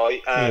other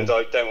night, and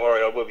don't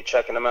worry, I will be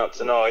checking them out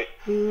tonight.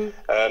 But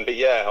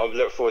I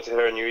look forward to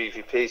hearing your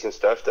EVPs and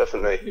stuff,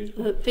 definitely.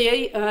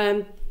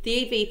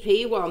 The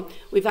EVP one,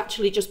 we've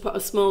actually just put a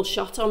small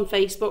shot on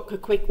Facebook, a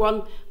quick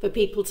one for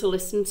people to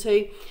listen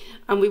to,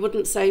 and we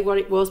wouldn't say what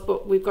it was,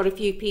 but we've got a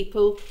few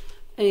people,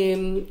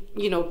 giving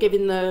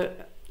the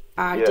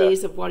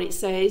ideas of what it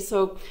says.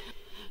 So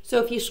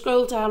if you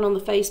scroll down on the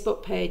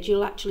Facebook page,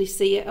 you'll actually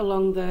see it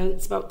along there.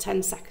 It's about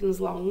 10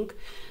 seconds long,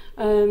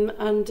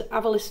 and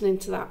have a listening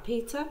to that,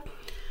 Peter.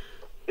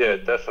 Yeah,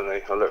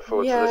 definitely. I look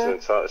forward to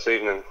listening to that this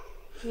evening.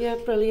 Yeah,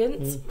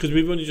 brilliant. Because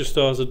we've only just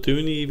started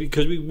doing the EV,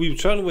 because we were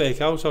trying to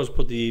work out how to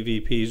put the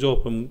EVPs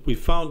up, and we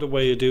found a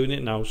way of doing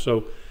it now.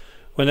 So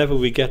whenever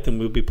we get them,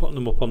 we'll be putting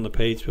them up on the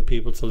page for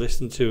people to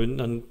listen to.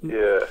 And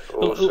yeah,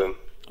 awesome.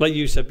 Like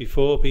you said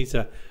before,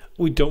 Peter,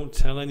 we don't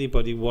tell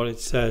anybody what it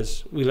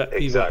says. We let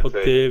people put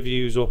their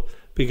views up,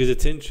 because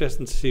it's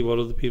interesting to see what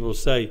other people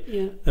say.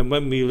 Yeah. And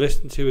when we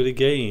listen to it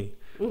again,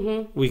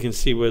 we can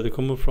see where they're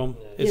coming from.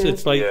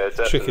 It's like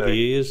trick of the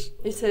ears.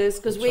 It is,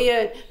 because we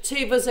heard,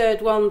 two of us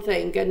heard one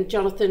thing and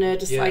Jonathan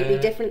heard a slightly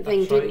different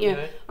thing, didn't you?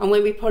 Yeah. And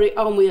when we put it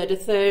on, we heard a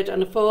third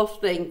and a fourth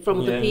thing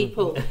from other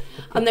people.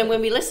 And then when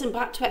we listened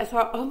back to it, I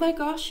thought, oh my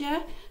gosh,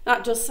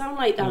 that does sound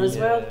like that as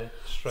well.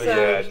 So,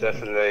 yeah,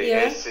 definitely.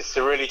 Yeah. It's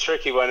a really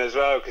tricky one as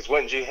well, because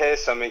once you hear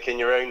something in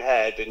your own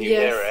head and you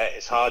hear it,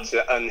 it's hard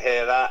to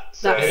unhear that.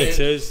 So it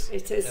is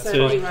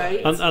certainly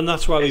right. And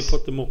that's why we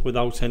put them up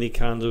without any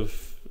kind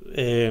of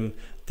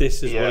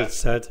this is what it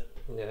said.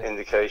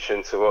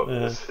 Indication to what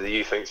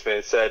you think's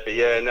being said. But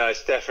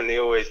it's definitely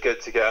always good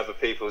to get other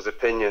people's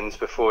opinions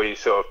before you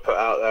sort of put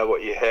out there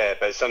what you hear.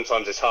 But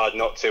sometimes it's hard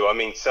not to. I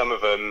mean, some of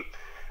them,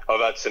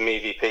 I've had some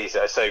EVPs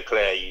that are so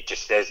clear,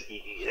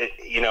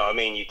 you know what I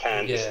mean, you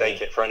can't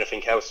mistake it for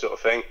anything else, sort of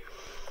thing.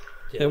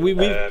 Yeah,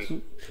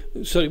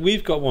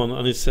 we've got one,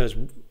 and it says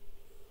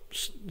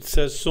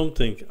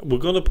something. We're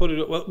going to put it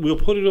up. Well, we'll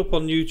put it up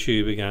on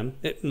YouTube again,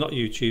 not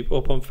YouTube,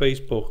 up on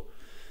Facebook.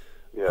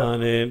 Yeah.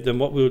 And then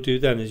what we'll do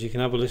then is you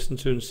can have a listen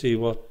to and see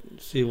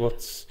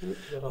what's.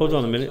 Hold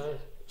on a minute. Outside.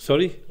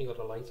 Sorry. You got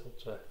a light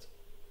outside.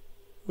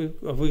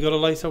 Have we got a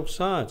light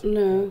outside?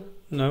 No.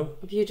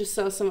 Have you just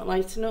saw something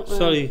lighting up there?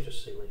 Sorry.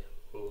 Just see like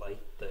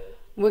light there.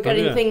 We're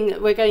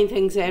getting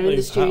things here in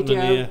the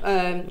studio.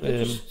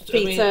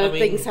 Peter,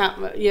 things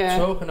happen. Yeah.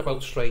 Talking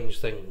about strange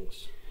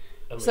things.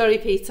 Sorry,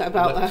 Peter,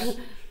 about that.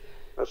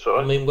 That's all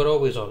right. I mean, we're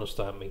always honest,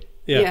 aren't we?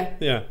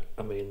 Yeah.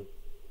 I mean,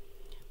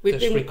 we've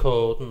been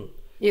recording.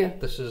 Yeah.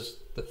 This is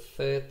the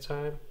third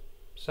time.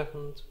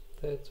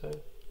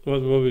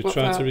 What we've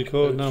tried to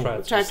record now?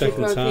 Tried to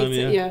record time,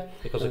 Peter,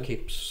 because it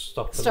keeps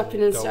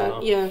stopping and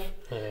starting. Yeah.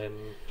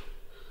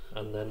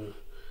 And then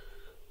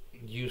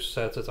you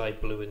said that I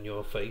blew in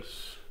your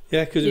face.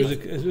 Yeah, because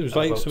it was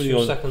like somebody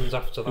 2 seconds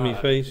after that. In my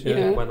face.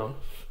 It went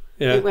off.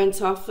 Yeah. It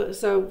went off.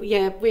 So we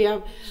have.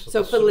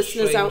 So for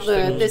listeners out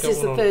there, this is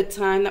the third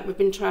time that we've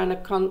been trying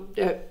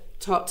to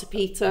talk to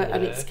Peter,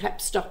 and it's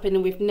kept stopping,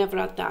 and we've never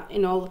had that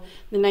in all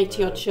the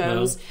 90 odd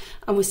shows.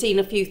 And we're seeing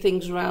a few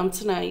things around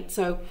tonight.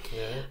 So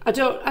I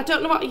don't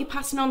know what you're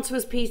passing on to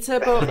us, Peter,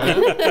 but I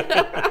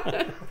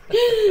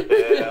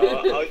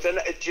don't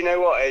know. Do you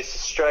know what? It's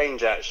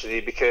strange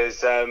actually,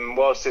 because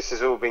whilst this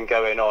has all been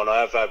going on, I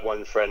have had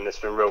one friend that's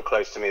been real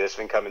close to me that's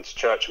been coming to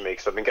church with me,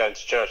 because I've been going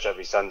to church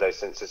every Sunday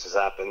since this has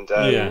happened.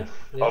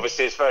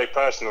 Obviously it's very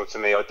personal to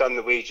me. I've done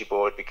the Ouija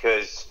board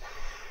because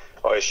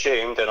I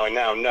assumed, and I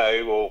now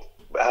know, or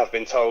have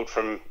been told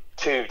from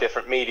 2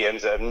 different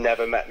mediums that have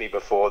never met me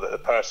before, that the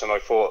person I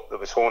thought that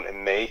was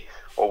haunting me,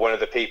 or one of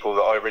the people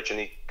that I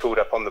originally called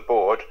up on the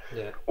board,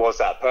 was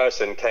that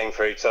person, came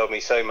through, told me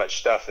so much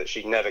stuff that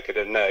she never could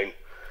have known.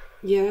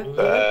 But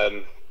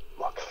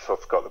I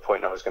forgot the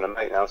point I was going to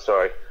make now,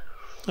 sorry.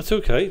 That's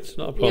okay, it's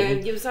not a problem. Yeah,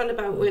 you was on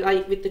about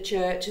with the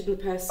church and the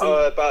person.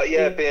 About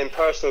being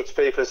personal to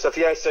people and stuff.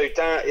 Yeah, so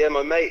Dan,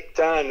 my mate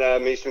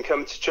Dan, he's been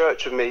coming to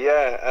church with me.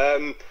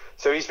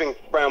 So he's been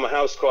around my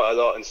house quite a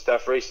lot and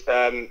stuff.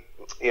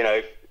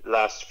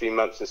 Last few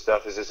months and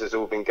stuff as this has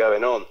all been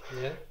going on.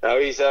 Now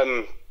he's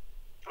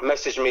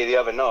messaged me the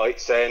other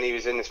night saying he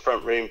was in this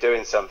front room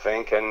doing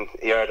something, and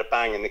he heard a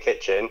bang in the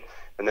kitchen,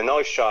 and the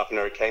knife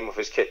sharpener came off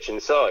his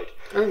kitchen side.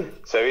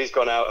 So he's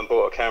gone out and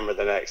bought a camera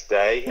the next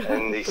day,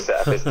 and he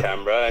set up his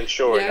camera, and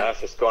sure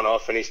enough, it's gone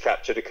off, and he's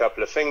captured a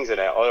couple of things in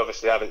it. I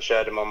obviously haven't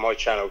shared them on my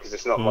channel because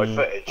it's not my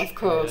footage. Of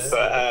course.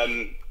 But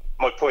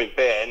my point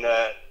being,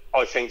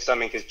 I think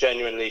something has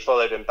genuinely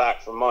followed him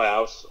back from my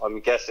house,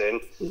 I'm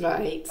guessing.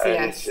 Right,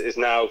 and is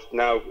now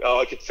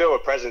I could feel a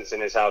presence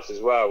in his house as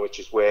well, which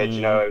is weird.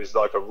 It was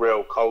like a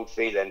real cold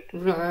feeling.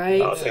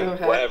 Right. I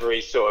think whatever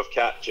he's sort of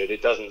captured,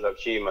 it doesn't look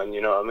human, you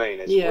know what I mean?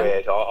 It's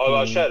weird.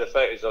 I'll share the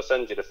photos, I'll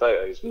send you the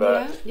photos,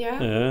 but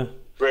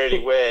really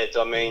weird.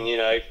 I mean,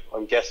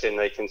 I'm guessing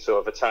they can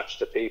sort of attach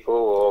to people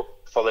or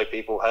follow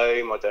people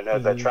home. I don't know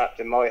if they're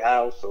trapped in my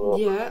house, or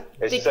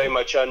there's so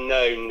much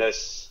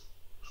unknownness.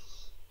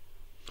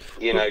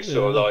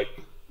 Sort of like,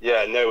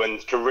 no one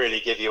can really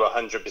give you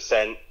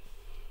 100%.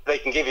 They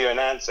can give you an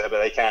answer, but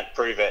they can't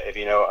prove it, if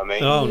you know what I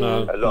mean. Oh,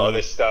 no. A lot of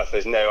this stuff,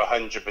 there's no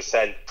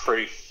 100%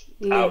 proof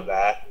out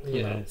there.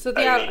 So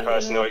only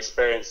personal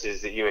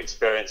experiences that you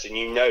experience, and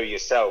you know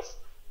yourself.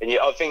 And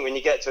I think when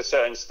you get to a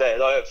certain state,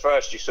 like at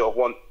first you sort of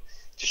want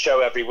to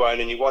show everyone,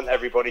 and you want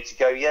everybody to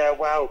go, yeah,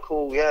 wow,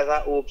 cool, yeah,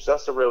 that orb's,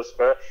 that's a real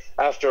spirit.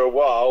 After a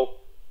while,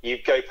 you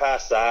go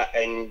past that,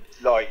 and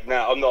like,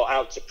 now I'm not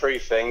out to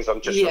prove things, I'm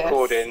just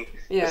recording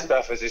the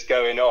stuff as it's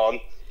going on,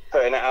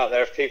 putting it out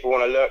there. If people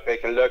want to look, they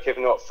can look. If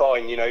not,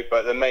 fine,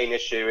 but the main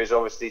issue is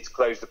obviously to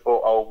close the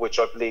porthole, which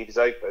I believe is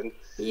open,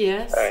 and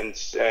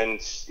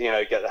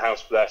get the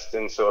house blessed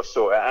and sort of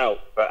sort it out.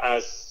 But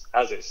as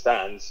as it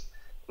stands,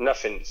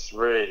 nothing's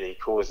really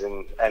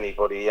causing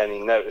anybody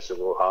any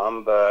noticeable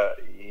harm, but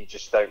you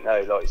just don't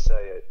know. Like you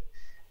say,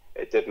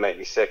 it did make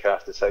me sick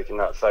after taking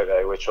that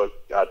photo, which I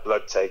had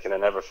blood taken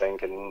and everything,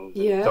 and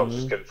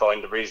doctors couldn't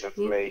find a reason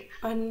for me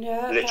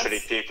literally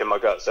puking my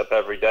guts up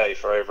every day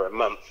for over a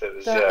month. It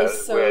was that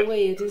is so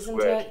weird,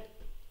 isn't it?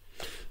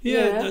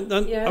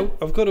 Yeah,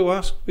 I've got to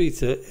ask,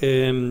 Peter,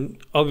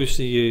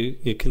 obviously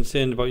you're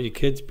concerned about your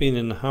kids being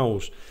in the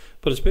house,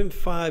 but it's been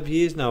 5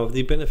 years now. Have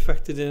they been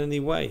affected in any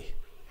way?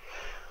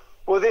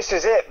 Well, this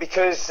is it,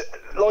 because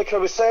like I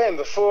was saying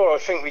before, I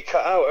think we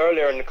cut out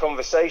earlier in the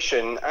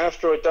conversation,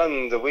 after I'd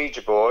done the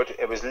Ouija board,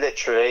 it was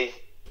literally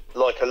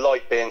like a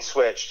light being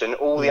switched, and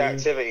all the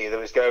activity that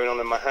was going on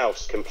in my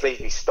house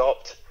completely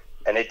stopped,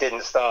 and it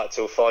didn't start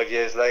till 5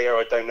 years later.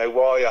 I don't know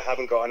why. I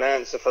haven't got an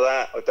answer for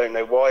that. I don't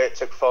know why it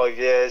took 5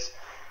 years,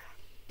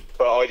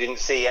 but I didn't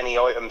see any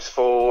items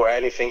fall or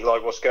anything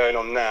like what's going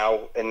on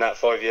now in that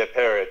 5 year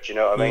period. Do you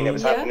know what I mean? It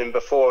was happening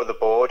before the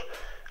board.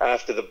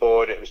 After the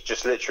board, it was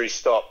just literally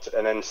stopped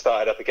and then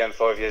started up again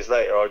 5 years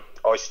later.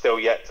 I still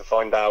yet to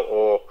find out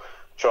or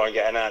try and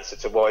get an answer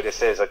to why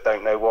this is. I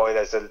don't know why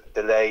there's a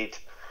delayed,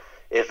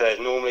 if there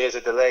normally is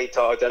a delayed,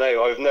 I don't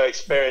know. I have no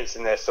experience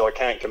in this, so I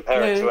can't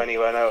compare it to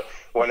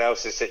anyone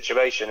else's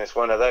situation. It's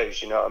one of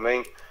those, you know what I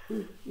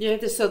mean?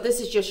 Yeah, so this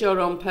is just your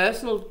own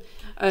personal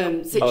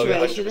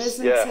situation,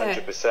 isn't it? Yeah,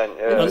 100%.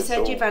 Yeah, and you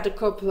said you've had a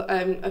couple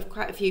of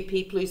quite a few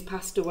people who's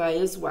passed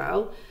away as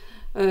well.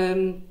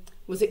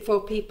 Was it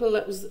 4 people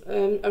that was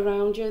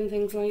around you and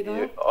things like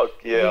that?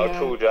 I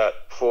called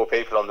 4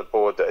 people on the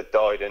board that had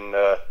died in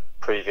the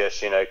previous,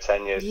 10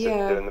 years to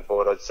doing the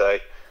board, I'd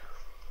say.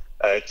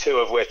 2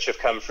 of which have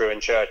come through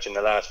in church in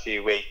the last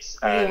few weeks,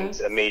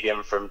 and a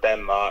medium from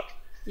Denmark.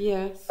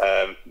 Yes.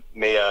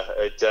 Mia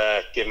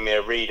had given me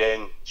a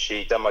reading.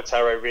 She done my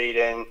tarot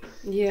reading.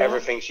 Yeah.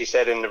 Everything she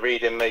said in the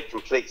reading made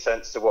complete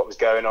sense to what was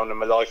going on in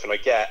my life, and I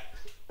get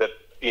that,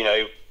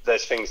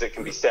 there's things that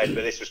can be said,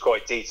 but this was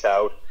quite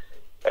detailed.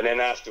 And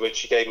then afterwards,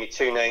 she gave me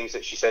 2 names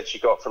that she said she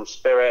got from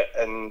spirit,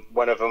 and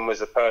one of them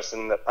was a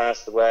person that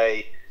passed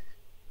away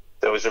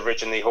that was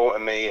originally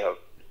haunting me,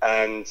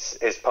 and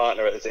his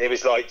partner. It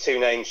was like 2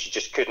 names she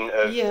just couldn't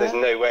have. Yeah. There's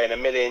no way in a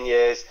million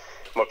years.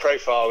 My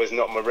profile is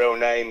not my real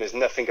name. There's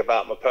nothing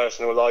about my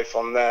personal life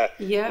on there.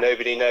 Yeah.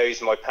 Nobody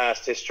knows my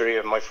past history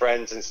of my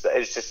friends and stuff.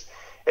 It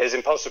was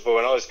impossible,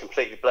 and I was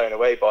completely blown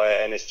away by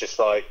it. And it's just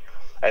like,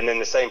 and then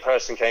the same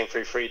person came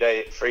through 3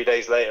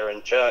 days later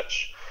in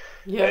church.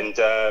 Yeah. And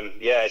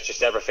it's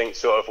just everything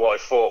sort of what I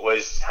thought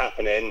was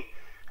happening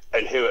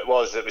and who it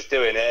was that was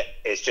doing it.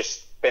 It's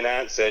just been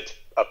answered,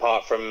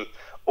 apart from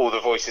all the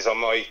voices on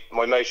my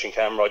motion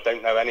camera. I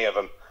don't know any of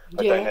them.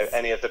 I don't know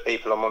any of the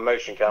people on my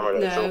motion camera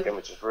that are talking,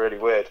 which is really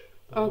weird.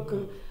 Oh,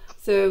 good.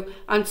 So,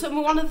 and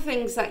one of the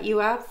things that you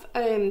have,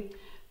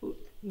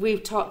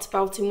 we've talked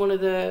about in one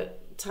of the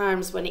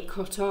times when it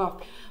cut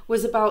off,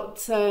 was about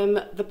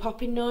the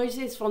popping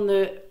noises from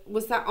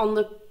was that on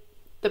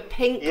the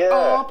pink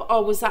orb,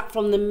 or was that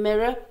from the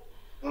mirror?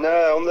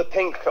 No, on the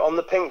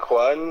pink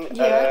one.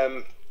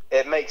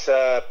 It makes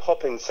a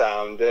popping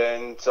sound,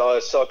 and so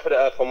I put it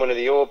up on one of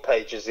the orb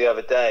pages the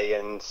other day,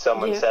 and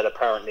someone said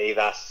apparently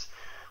that's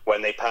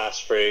when they pass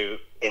through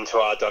into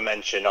our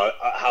dimension.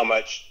 How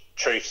much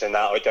truth's in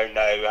that, I don't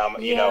know. How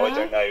much, I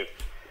don't know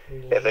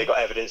if they got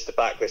evidence to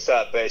back this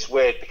up. But it's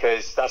weird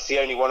because that's the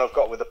only one I've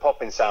got with the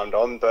popping sound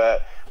on.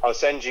 But I'll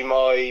send you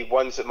my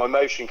ones that my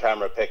motion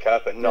camera pick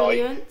up at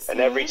night, and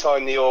every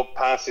time the orb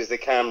passes the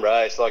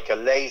camera, it's like a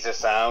laser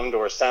sound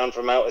or a sound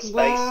from outer space.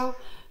 Wow.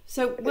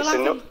 So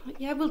we'll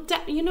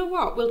you know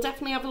what? We'll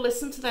definitely have a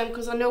listen to them,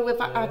 because I know we've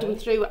had them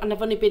through, and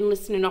I've only been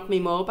listening off my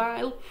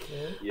mobile.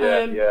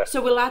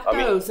 So we'll add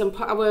those and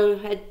put our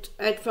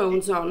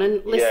headphones on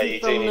and listen from there. Yeah,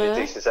 you do need a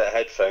decent set of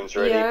headphones,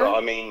 really. Yeah. But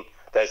I mean,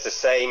 there's the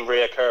same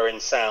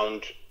reoccurring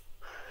sound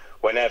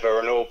whenever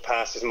an orb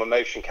passes my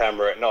motion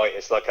camera at night.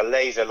 It's like a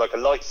laser, like a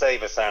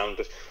lightsaber sound.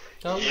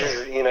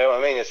 Okay. You know what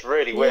I mean? It's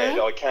really weird.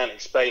 I can't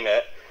explain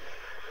it.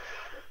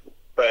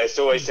 But it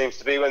always seems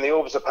to be when the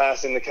orbs are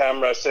passing the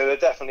camera, so they're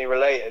definitely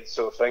related,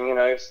 sort of thing.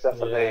 It's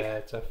definitely. Yeah,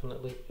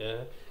 definitely.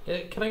 Yeah.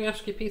 Can I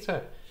ask you,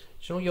 Peter?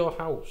 Do you know your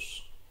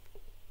house?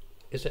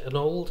 Is it an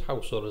old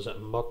house or is it a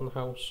modern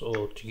house,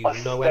 or do you know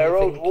anything? They're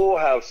old war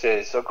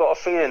houses. I've got a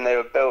feeling they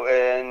were built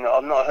in.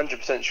 I'm not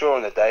 100% sure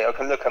on the date. I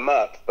can look them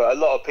up, but a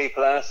lot of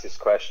people ask this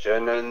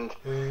question, and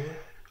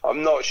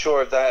I'm not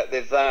sure if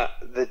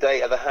the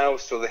date of the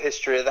house or the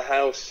history of the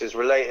house is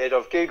related.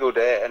 I've googled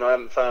it and I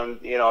haven't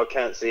found. I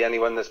can't see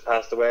anyone that's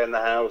passed away in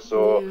the house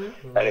or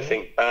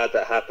anything bad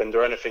that happened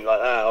or anything like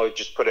that. I would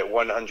just put it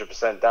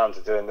 100% down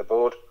to doing the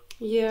board.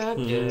 Yeah.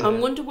 I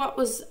wonder what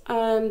was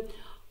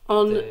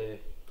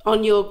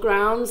on your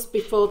grounds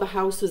before the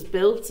house was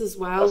built as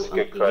well. That's a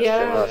good question.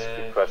 That's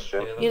a good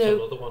question. That's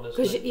another one,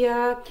 isn't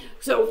it?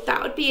 So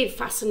that would be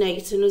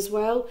fascinating as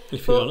well.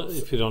 If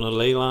you're on a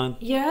ley line.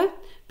 Yeah,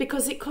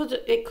 Because it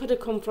could have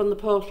come from the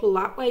portal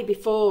that way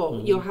before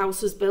your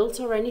house was built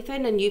or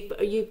anything, and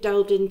you've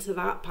delved into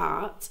that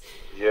part.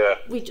 Yeah.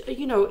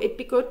 It'd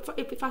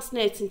be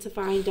fascinating to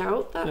find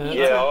out that.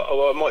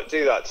 I might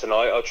do that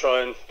tonight.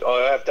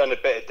 I have done a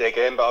bit of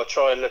digging, but I'll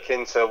try and look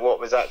into what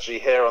was actually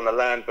here on the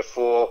land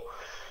before,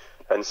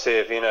 and see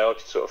if I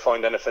can sort of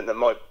find anything that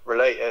might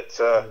relate it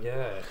to.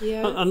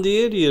 And the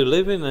area you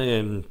live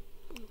in,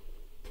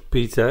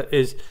 Peter,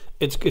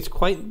 it's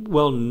quite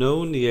well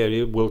known, the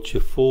area Wiltshire,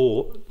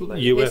 for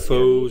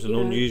UFOs and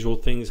unusual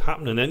things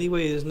happening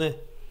anyway, isn't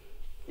it?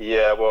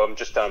 Yeah, well, I'm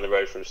just down the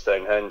road from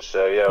Stonehenge,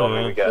 so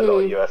we get a lot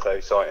of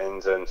UFO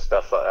sightings and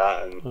stuff like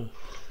that, and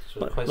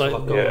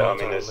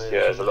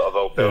there's a lot of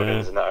old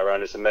buildings and that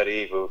around. It's a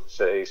medieval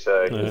city,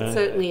 so it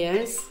certainly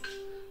is.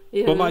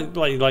 Yeah. Well,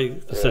 like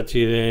I said to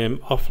you,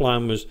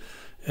 offline was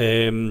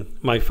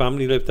my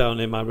family lived down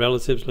there, my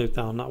relatives lived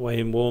down that way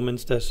in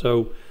Warminster,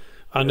 so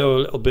I know a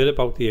little bit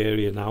about the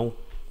area now,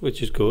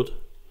 which is good.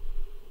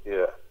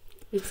 Yeah.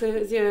 It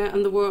is,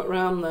 and the walk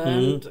around there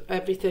and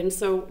everything,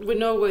 so we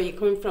know where you're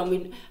coming from,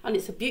 and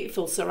it's a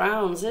beautiful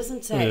surrounds,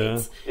 isn't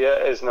it? Yeah,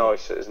 it is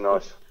nice,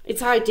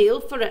 It's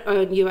ideal for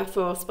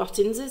UFO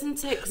spottings,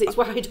 isn't it? Because it's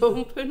wide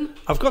open.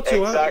 I've got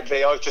to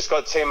exactly. I've just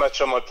got too much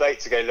on my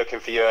plate to go looking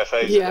for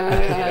UFOs.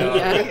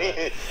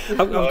 I've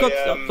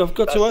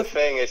got that's to. The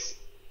thing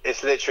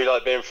it's literally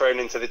like being thrown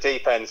into the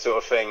deep end, sort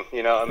of thing.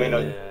 You know what I mean?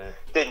 I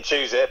didn't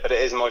choose it, but it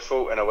is my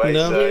fault in a way.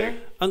 No. So.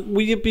 And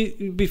will you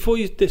before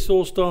this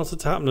all started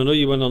to happen? I know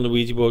you went on the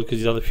Ouija board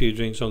because you had a few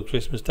drinks on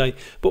Christmas Day,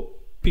 but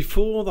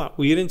before that,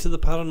 were you into the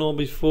paranormal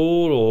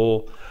before,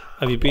 or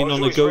have you been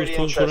on the ghost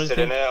hunt or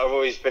anything? I've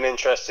always been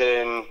interested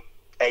in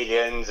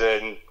aliens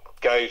and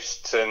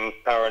ghosts and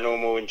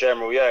paranormal in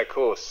general. Yeah, of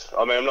course.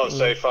 I mean, I'm not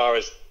so far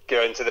as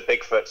going to the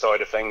Bigfoot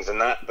side of things and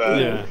that,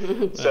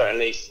 but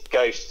certainly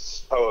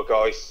ghosts,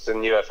 poltergeists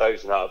and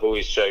UFOs and that I've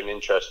always shown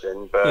interest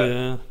in,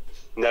 but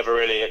never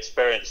really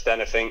experienced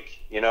anything,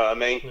 you know what I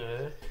mean?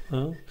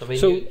 I mean,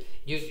 so,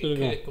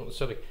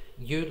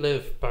 you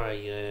live by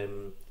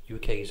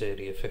UK's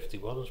Area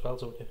 51 as well,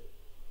 don't you?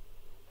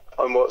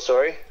 On what,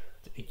 sorry?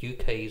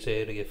 UK's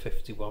Area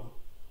 51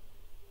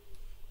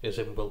 is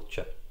in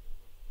Wiltshire.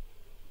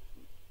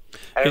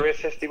 Area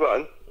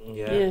 51?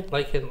 Yeah.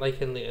 Like in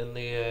the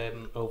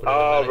over.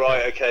 Oh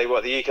right, okay.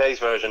 What, the UK's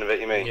version of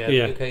it? You mean? Yeah,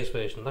 the UK's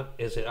version. That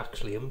is it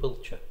actually in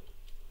Wiltshire?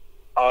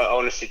 I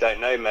honestly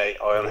don't know, mate.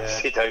 I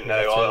honestly don't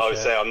know. I would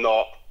say I'm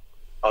not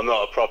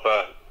a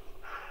proper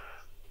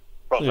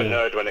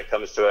nerd when it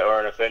comes to it or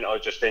anything.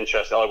 I'm just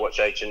interested. I watch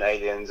Ancient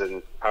Aliens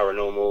and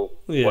paranormal,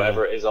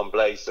 whatever it is on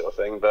Blaze sort of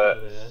thing.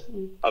 But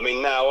I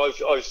mean, now I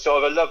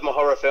love my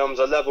horror films.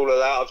 I love all of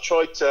that. I've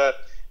tried to.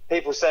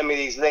 People send me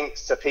these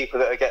links to people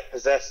that get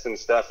possessed and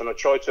stuff, and I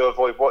try to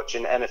avoid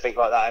watching anything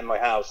like that in my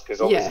house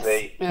because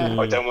obviously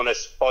I don't want to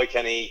spike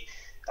any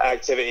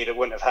activity that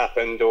wouldn't have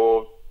happened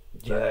or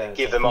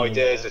give them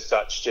ideas as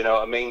such. Do you know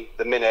what I mean?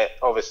 The minute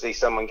obviously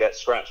someone gets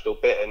scratched or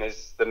bitten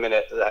is the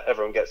minute that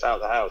everyone gets out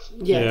of the house.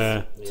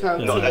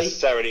 Totally. Not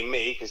necessarily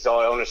me, because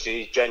I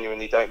honestly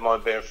genuinely don't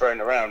mind being thrown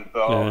around,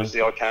 but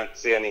obviously I can't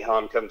see any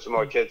harm come to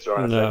my kids or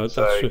anything. No,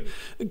 that's true.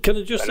 Can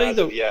I just say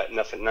though?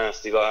 Nothing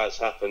nasty like that's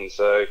happened.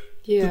 So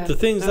the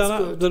things that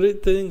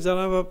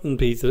have happened,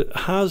 Peter,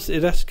 has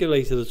it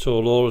escalated at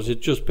all, or has it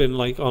just been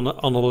like on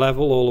a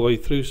level all the way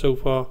through so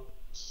far?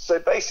 So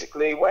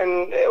basically,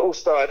 when it all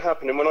started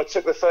happening, when I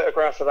took the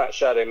photograph of that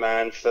shadow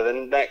man, for the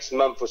next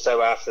month or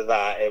so after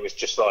that, it was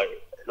just like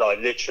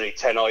literally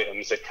 10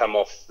 items had come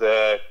off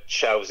the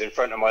shelves in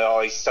front of my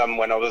eyes, some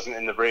when I wasn't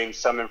in the room,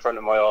 some in front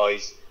of my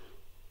eyes.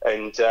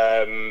 And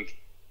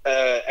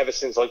ever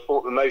since I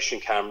bought the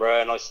motion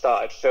camera and I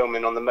started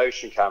filming on the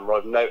motion camera,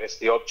 I've noticed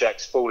the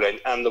objects falling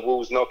and the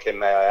walls knocking,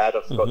 may I add.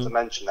 I forgot to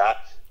mention that.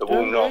 The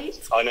wall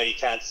knocked. I know you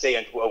can't see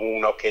a wall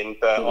knocking,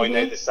 but I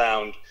know the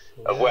sound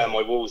of where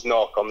my walls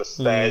knock on the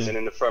stairs and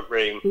in the front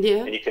room,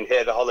 and you can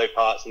hear the hollow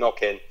parts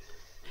knocking.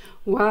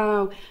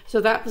 Wow, so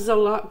that was a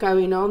lot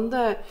going on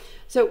there.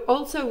 So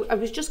also, I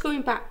was just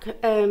going back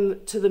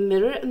to the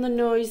mirror and the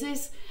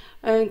noises,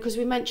 because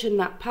we mentioned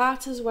that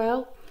part as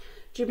well.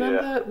 Do you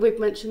remember we've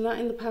mentioned that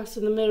in the past,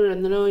 in the mirror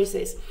and the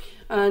noises?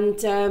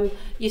 And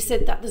you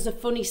said that there's a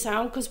funny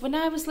sound, because when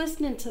I was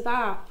listening to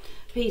that,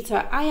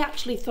 Peter, I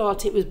actually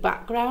thought it was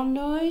background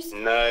noise.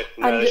 No,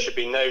 there should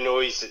be no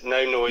noise like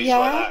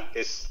that.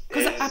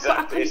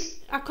 Because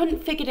I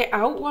couldn't figure it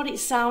out what it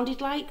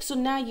sounded like, so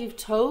now you've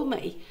told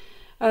me.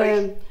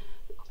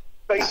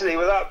 Basically,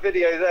 with that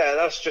video there,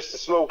 that's just a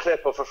small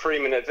clip of a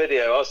 3-minute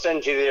video. I'll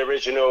send you the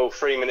original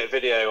 3-minute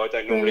video. I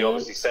don't normally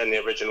obviously send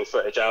the original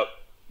footage out,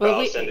 but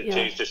I'll send it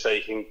to you just so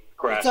you can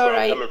grasp where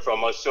I'm coming from.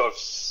 I was sort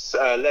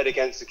of led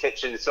against the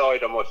kitchen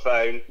side on my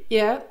phone.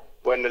 Yeah.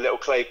 When the little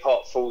clay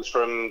pot falls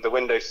from the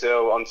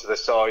windowsill onto the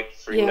side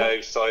through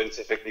no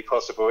scientifically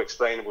possible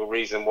explainable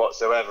reason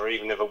whatsoever,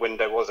 even if a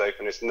window was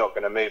open, it's not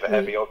going to move a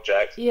heavy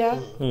object. Yeah.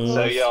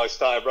 So I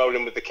started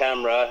rolling with the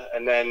camera,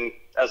 and then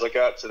as I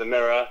go up to the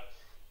mirror,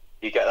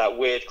 you get that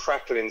weird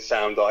crackling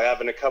sound that I have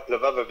in a couple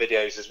of other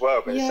videos as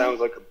well, but it sounds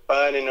like a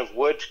burning of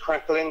wood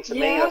crackling to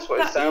me. That's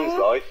what it sounds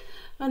like.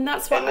 And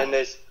that's what. And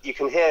then you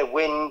can hear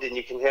wind, and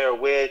you can hear a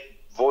weird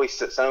voice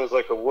that sounds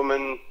like a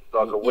woman,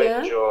 like a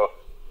witch, or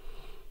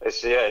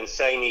it's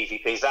insane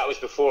EVPs. That was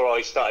before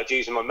I started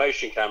using my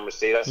motion camera.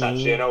 See, that's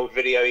actually an old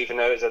video, even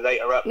though it's a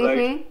later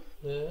upload.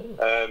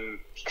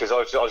 Because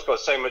I've got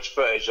so much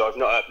footage I've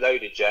not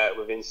uploaded yet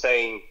with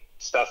insane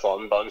stuff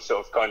on, but I'm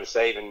sort of kind of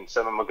saving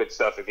some of my good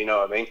stuff, if you know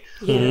what I mean.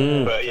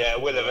 But yeah,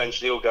 it will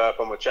eventually all go up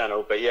on my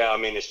channel. But yeah, I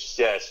mean, it's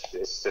just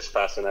it's just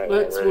fascinating. Well,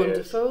 it's really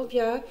wonderful.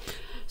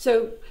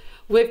 So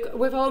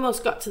we've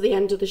almost got to the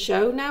end of the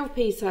show now,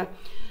 Peter.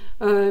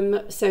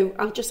 So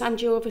I'll just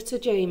hand you over to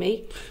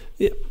Jamie.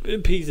 Yeah,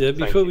 Peter,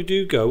 before we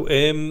do go,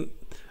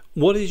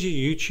 what is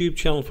your YouTube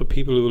channel for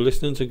people who are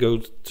listening to go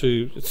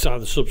to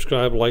either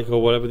subscribe, like, or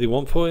whatever they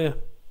want for you?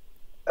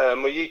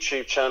 My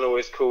YouTube channel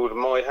is called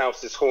My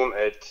House is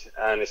Haunted,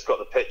 and it's got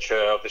the picture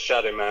of the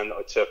Shadow Man that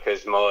I took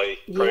as my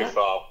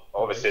profile.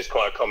 Obviously, it's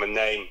quite a common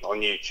name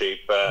on YouTube,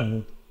 but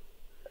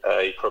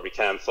you probably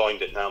can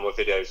find it now. My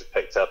videos have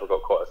picked up. I've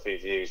got quite a few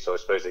views, so I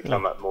suppose they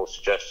come up more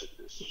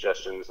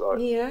suggestions. Like.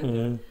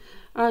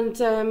 And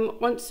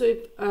once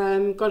we've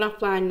gone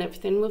offline and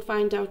everything, we'll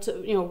find out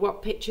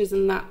what pictures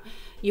and that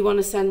you want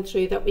to send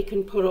through that we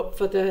can put up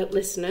for the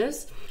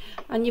listeners.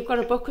 And you've got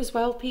a book as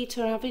well,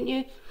 Peter, haven't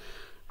you?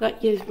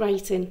 That you're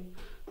writing.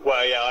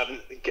 Well, yeah,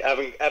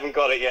 I haven't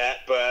got it yet,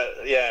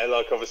 but yeah,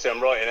 like obviously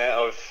I'm writing it.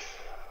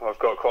 I've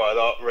got quite a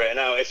lot written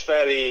out. It's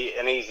fairly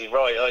an easy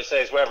write. Like I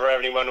say, it's whether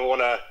anyone will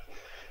want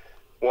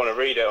to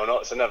read it or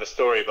not. It's another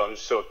story, but I'm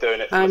just sort of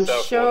doing it for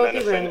myself. Sure more than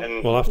anything.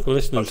 And well, after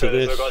listening to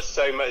this, I've got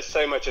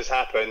so much has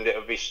happened. It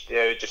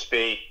would just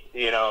be,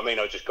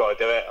 I've just got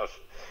to do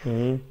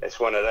it.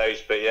 It's one of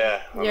those, but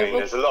yeah, I mean,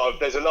 there's a lot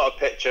of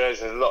pictures,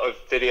 there's a lot of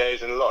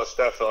videos, and a lot of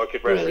stuff that I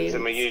could reference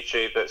in my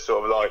YouTube. That's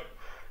sort of like,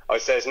 I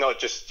say, it's not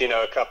just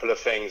a couple of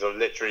things. I've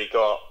literally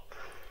got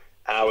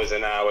hours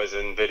and hours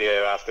and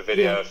video after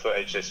video of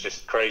footage. It's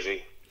just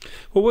crazy.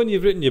 Well, when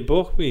you've written your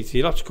book, Peter,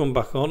 you'll have to come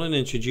back on and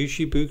introduce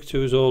your book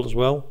to us all as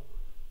well.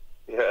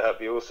 Yeah, that'd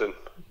be awesome.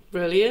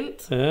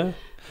 Brilliant. Yeah.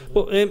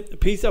 Well,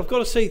 Peter, I've got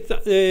to say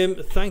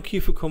thank you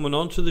for coming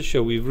on to the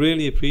show. We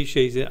really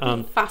appreciate it.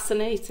 And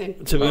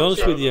fascinating. To be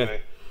honest with you,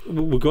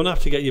 we're going to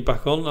have to get you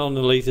back on a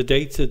later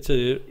date to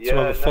have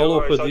a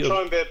follow-up. I'll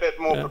try and be a bit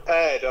more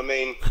prepared. I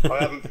mean, I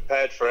haven't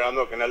prepared for it, I'm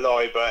not going to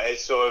lie, but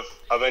it's sort of,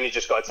 I've only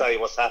just got to tell you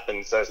what's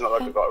happened, so it's not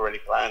like I've got to really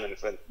plan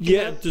anything.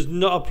 Yeah, there's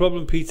not a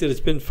problem, Peter. It's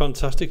been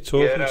fantastic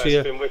talking to you.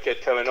 It's been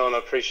wicked coming on. I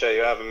appreciate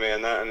you having me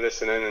and that and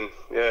listening, and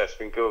yeah, it's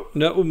been cool.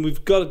 No, and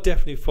we've got to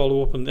definitely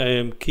follow up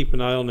and keep an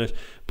eye on this.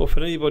 But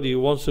for anybody who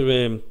wants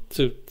to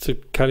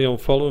carry on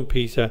following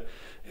Peter,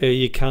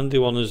 you can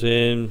do on his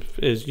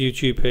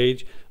YouTube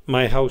page.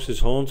 My House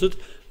is Haunted.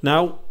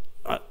 Now,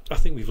 I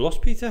think we've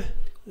lost Peter.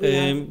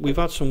 We've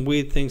had some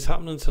weird things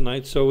happening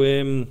tonight, so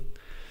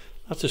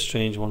that's a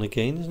strange one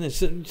again, isn't it?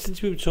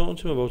 Since we were talking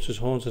to him about his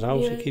haunted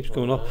house, it keeps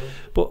going off.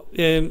 But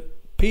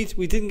Pete,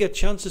 we didn't get a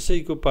chance to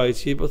say goodbye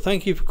to you, but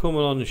thank you for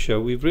coming on the show.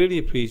 We've really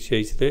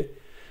appreciated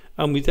it,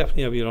 and we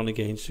definitely have you on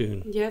again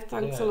soon. Yeah,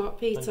 thanks a lot,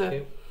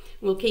 Peter.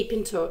 We'll keep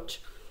in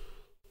touch.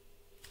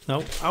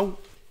 Now,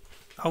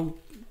 how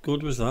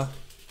good was that?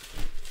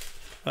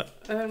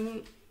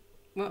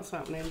 What's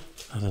happening?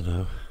 I don't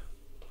know.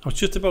 I was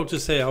just about to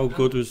say how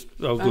good was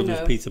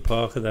Peter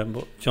Parker then,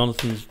 but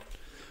Jonathan's.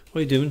 What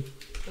are you doing?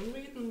 I'm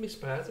reading my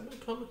Spider-Man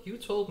comic. You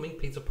told me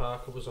Peter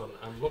Parker was on.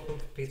 I'm looking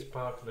for Peter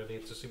Parker and I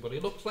need to see what he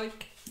looks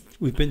like.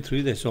 We've been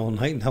through this all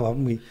night now,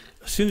 haven't we?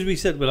 As soon as we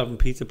said we're having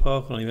Peter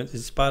Parker on, he went,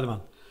 "It's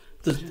Spider-Man."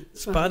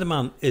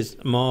 Spider-Man is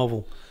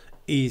Marvel.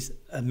 He's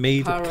a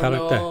made-up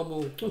character.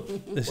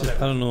 This is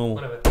paranormal.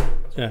 Whatever.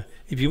 Yeah.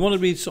 If you want to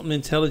read something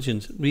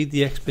intelligent, read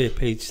the expert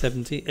page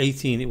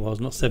 18 it was,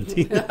 not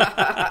 17.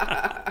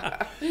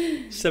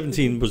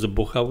 17 was the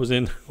book I was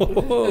in.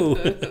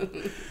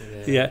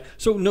 Yeah.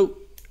 So, no,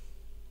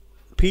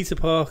 Peter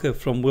Parker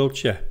from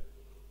Wiltshire.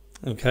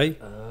 Okay?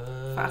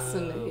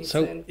 Fascinating.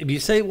 So, if you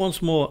say it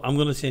once more, I'm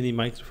going to turn your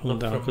microphone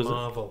down. From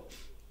Marvel.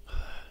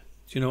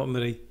 Do you know what,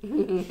 Marie?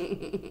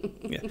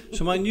 Yeah.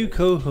 So my new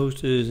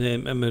co-host is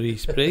Marie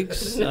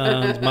Spriggs,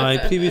 and my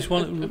previous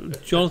one,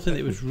 Jonathan.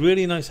 It was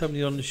really nice having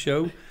you on the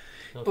show.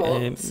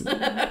 But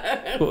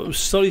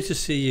sorry to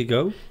see you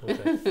go.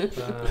 Okay.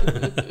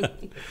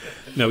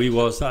 No, he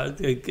was.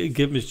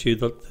 Give him his due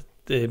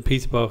that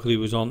Peter Parker who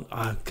was on.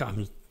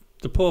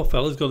 The poor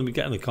fella's going to be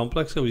getting a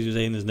complex because he was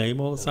saying his name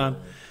all the time.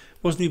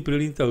 Wasn't he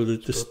brilliant though?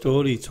 The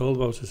story he told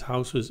about his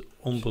house was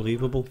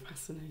unbelievable.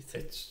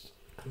 Fascinating.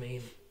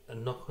 A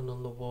knocking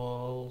on the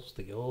walls,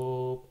 the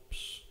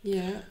orbs.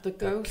 Yeah, the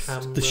ghost.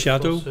 The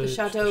shadow. The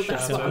shadow,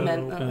 that's what I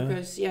meant.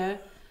 Because, Do you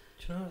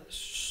know, there's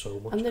so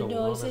much and the going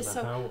noises, on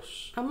in the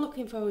house. I'm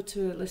looking forward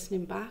to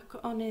listening back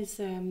on his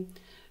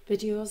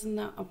videos and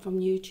that from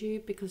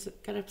YouTube, because I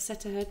get a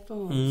set of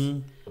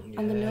headphones.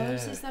 And the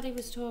noises that he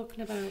was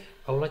talking about.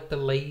 I like the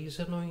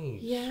laser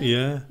noise.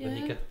 Yeah. When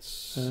he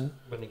gets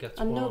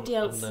and nobody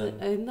else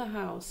in the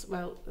house,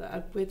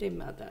 with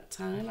him at that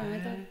time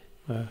either.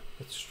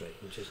 It's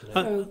strange, isn't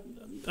it?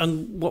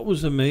 And what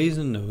was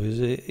amazing though is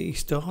he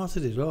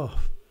started it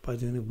off by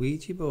doing a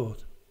Ouija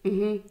board.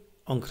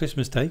 on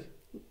Christmas Day.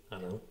 I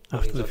know.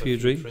 After the few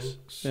drinks.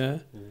 Yeah.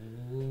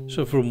 Ooh.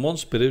 So from one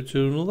spirit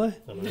to another.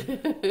 I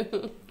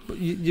know. But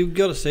you've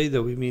got to say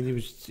though, I mean,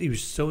 he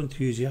was so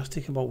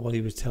enthusiastic about what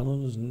he was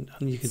telling us, and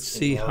you could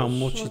see how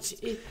much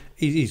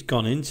he's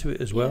gone into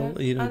it as well.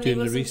 You know, and doing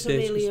the research. He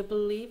wasn't really a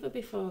believer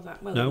before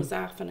that. Well, no. It was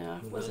half and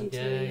half, wasn't he?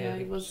 Yeah,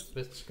 he was a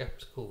bit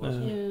sceptical,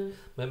 wasn't he?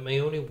 Yeah. My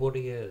only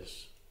worry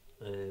is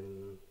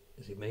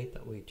he made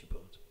that Ouija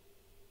board?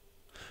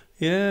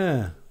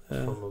 Yeah.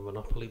 From a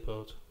Monopoly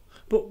board.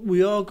 But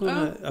we are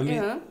gonna.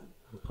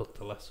 And put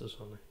the letters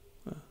on it.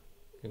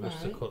 He must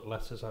have cut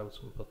letters out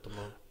and put them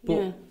on.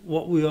 But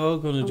what we are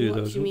going to do,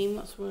 though... What do you mean,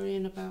 what's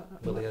worrying about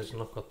that? Well, he has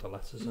not got the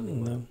letters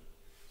anymore. No.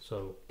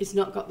 So... He's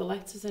not got the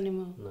letters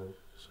anymore? No.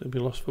 So he'll be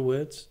lost for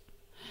words?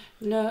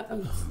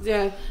 No,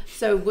 yeah.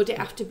 So would it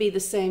have to be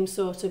the same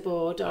sort of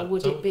board, or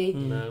would it be...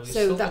 No,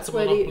 so that's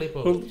where he...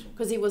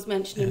 Because he was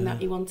mentioning that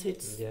he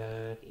wanted...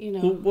 Yeah. You know...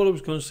 Well, what I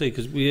was going to say,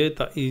 because we heard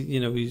that,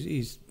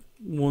 he's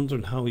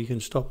wondering how he can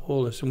stop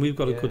all this, and we've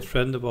got a good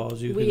friend of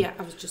ours who can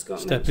I was just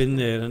going step in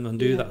there and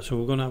do that. So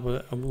we're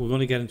going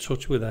to get in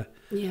touch with her.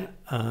 Yeah.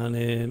 And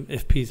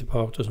if Peter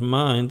Park doesn't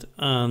mind,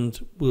 and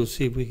we'll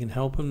see if we can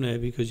help him there,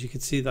 because you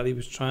could see that he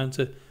was trying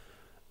to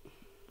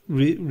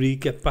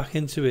get back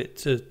into it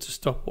to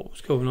stop what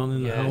was going on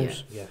in the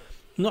house. Yeah.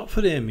 Not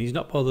for him, he's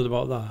not bothered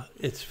about that.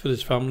 It's for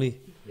his family.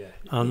 Yeah.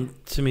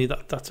 And to me,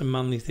 that's a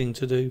manly thing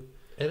to do.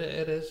 It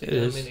is. It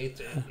is. I mean,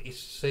 it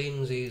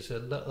seems he's a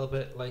little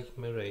bit like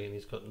Marie, and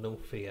he's got no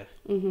fear.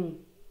 Mm-hmm.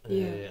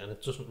 And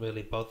it doesn't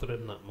really bother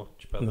him that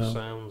much by the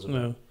sounds of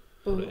it.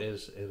 But it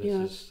is.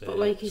 But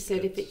like you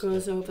said, if it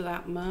goes over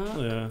that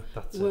mark,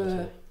 that's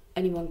where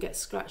anyone gets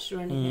scratched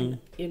or anything,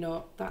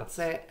 that's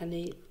it. And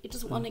he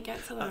doesn't want to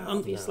get to that,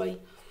 obviously.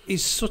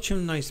 He's such a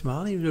nice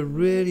man. He was a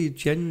really,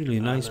 genuinely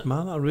nice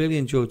man. I really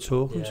enjoyed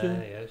talking to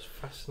him. Yeah, it's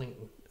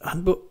fascinating.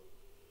 But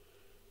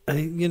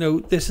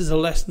this is a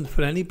lesson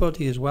for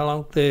anybody as well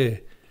out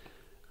there.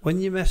 When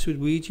you mess with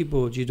Ouija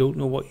boards, you don't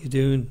know what you're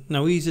doing.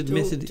 Now, he's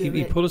admitted,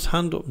 he put his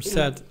hand up and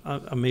said,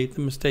 I made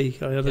the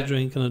mistake, I had a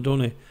drink and I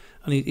done it.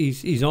 And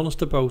he's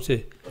honest about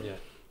it. Yeah.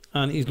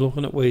 And he's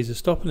looking at ways of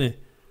stopping it.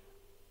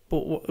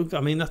 But,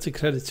 that's a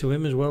credit to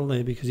him as well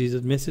there, because he's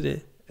admitted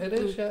it. It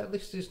is, yeah. At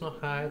least he's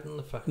not hiding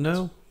the fact.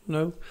 No.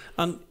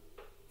 And,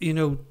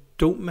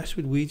 don't mess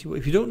with Ouija board.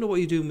 If you don't know what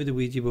you're doing with the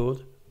Ouija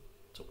board,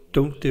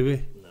 don't do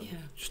it.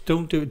 Just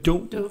don't do it.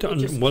 Don't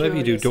whatever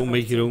you do, don't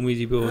make your own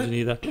Ouija boards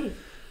either.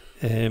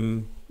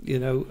 And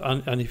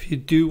if you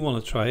do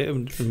want to try it,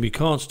 and we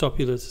can't stop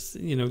you,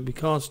 we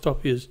can't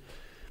stop you.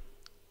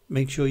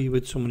 Make sure you're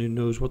with someone who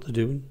knows what they're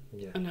doing.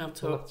 Yeah. And how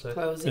to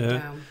close it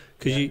down.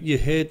 Because you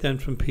heard then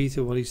from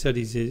Peter what he said.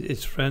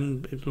 His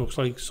friend. It looks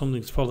like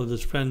something's followed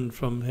his friend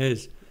from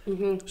his.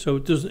 Mm-hmm. So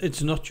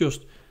it's not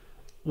just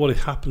what it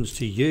happens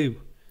to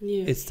you.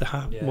 Yeah. It's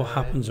what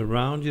happens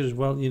around you as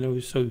well.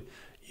 So.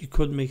 You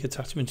could make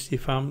attachments to your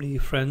family,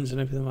 your friends, and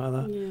everything like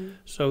that. Yeah.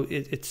 So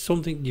it's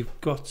something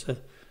you've got to.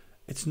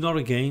 It's not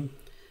a game.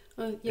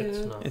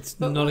 It's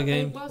not a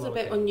game. It was a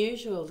bit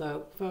unusual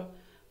though, for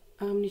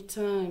how many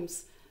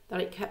times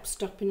that it kept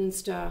stopping and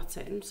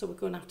starting. So we're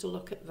going to have to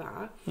look at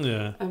that.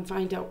 Yeah. And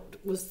find out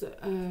was that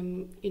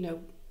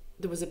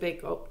there was a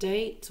big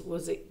update.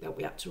 Was it that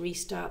we had to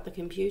restart the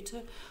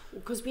computer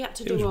because we had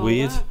to do all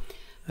weird. that.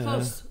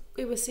 Plus,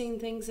 we were seeing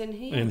things in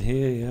here. In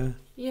here, yeah.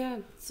 Yeah,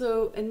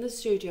 so in the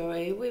studio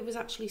here, we was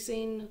actually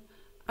seeing,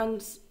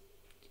 and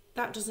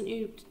that doesn't,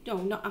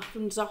 not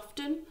happens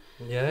often.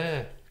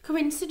 Yeah.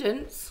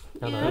 Coincidence.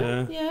 I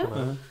know.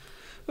 Yeah,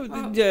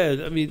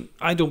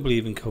 I don't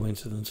believe in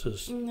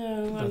coincidences.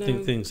 No, I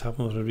think things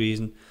happen for a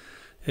reason.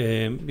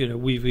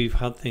 We've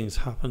had things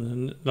happen,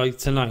 and like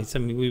tonight,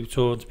 we were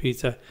talking to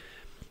Peter.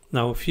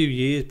 Now, quite a few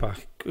years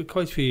back,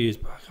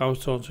 I was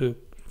talking to a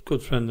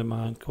good friend of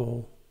mine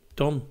called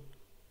Don.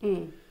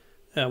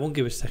 I won't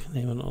give his second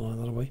name or nothing like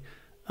that away.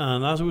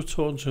 And as I was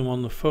talking to him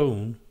on the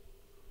phone,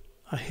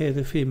 I heard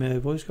a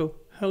female voice go,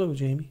 "Hello,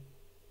 Jamie."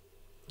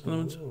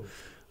 And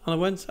I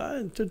went,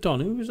 Don,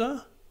 who was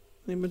that?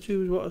 And he went, "Who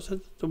was what?" I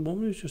said, "The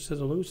woman who just said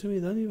hello to me."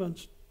 Then he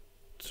went,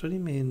 "It's only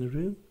me in the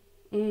room."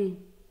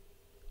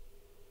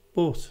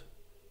 But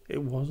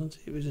it wasn't.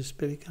 It was a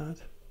spirit guide.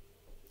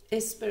 A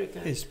spirit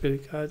guide? A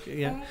spirit guide,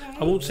 yeah.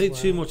 I won't say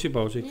too much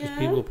about it because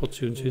people put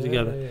two and two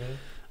together. Yeah.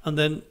 And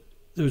then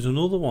there was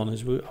another one.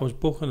 I was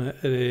booking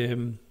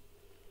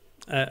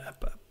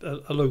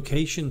a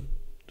location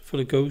for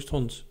a ghost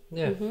hunt.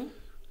 Yeah. Mm-hmm.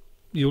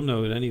 You'll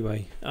know it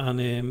anyway.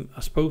 And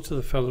I spoke to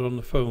the fella on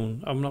the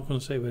phone. I'm not going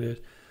to say where it is.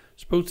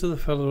 Spoke to the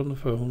fella on the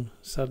phone.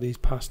 Sadly, he's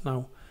passed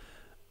now.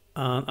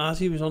 And as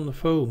he was on the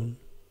phone,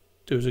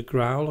 there was a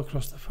growl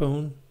across the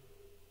phone.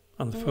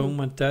 And the phone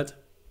went dead.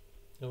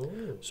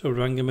 Oh. So I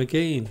rang him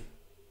again.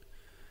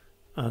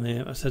 And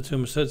I said to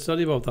him,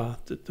 sorry about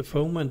that. The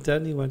phone went dead.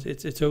 And he went,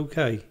 it's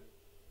okay.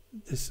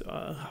 This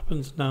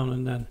happens now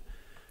and then.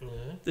 Yeah.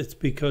 It's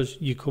because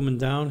you're coming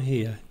down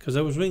here. Because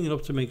I was ringing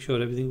up to make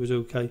sure everything was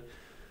okay.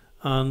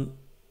 And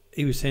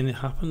he was saying it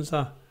happens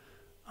that.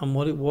 And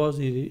what it was,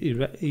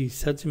 he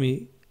said to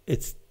me,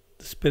 it's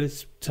the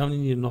spirit's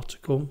telling you not to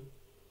come.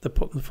 they're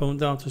putting the phone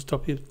down to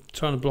stop you,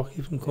 trying to block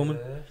you from coming.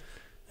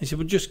 He said,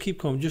 well, just keep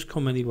coming, just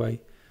come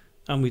anyway.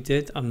 And we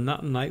did, and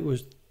that night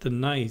was the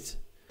night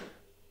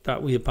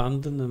that we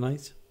abandoned the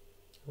night.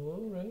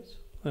 Oh,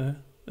 right.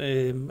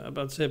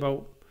 I'd say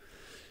about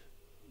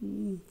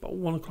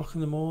 1 o'clock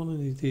in the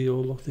morning, they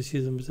all looked at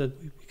you and said,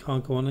 we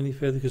can't go on any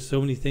further because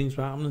so many things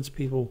were happening to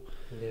people.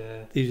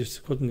 Yeah. They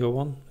just couldn't go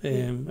on.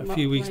 A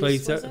few weeks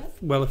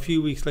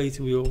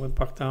later, we all went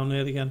back down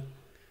there again.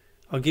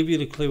 I'll give you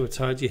the clue. I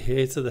tied your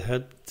hair to the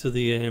head, to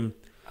the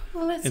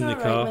well, it's in all the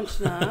right, car.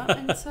 mention that,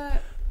 isn't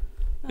it?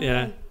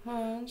 Yeah.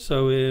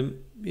 So,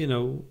 you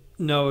know,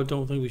 no, I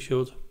don't think we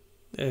should.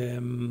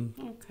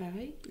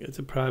 Okay. It's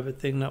a private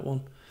thing, that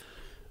one.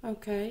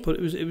 Okay. But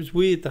it was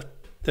weird that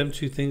them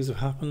two things have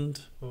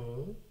happened.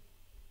 Mm-hmm.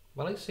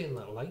 Well, I seen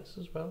that light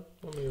as well.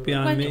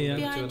 Behind me, yeah.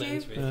 Behind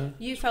you? Yeah.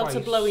 You felt a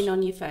blowing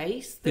on your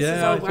face. This is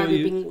I all why thought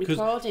we've been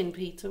recording,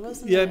 Peter,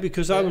 wasn't it? Yeah,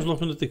 because I was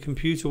looking at the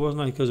computer,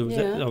 wasn't I? Because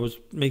I was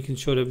making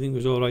sure everything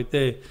was all right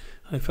there.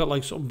 And I felt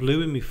like something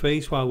blew in my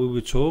face while we were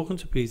talking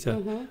to Peter.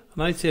 And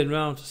I turned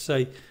around to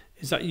say,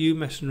 is that you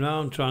messing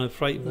around trying to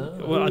frighten me?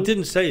 No. Well, I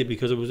didn't say it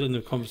because I was in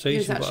the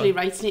conversation. He was actually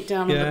writing it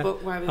down on the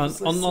book while we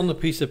was listening. On the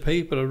piece of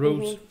paper I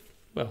wrote,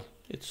 well,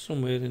 it's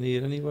somewhere in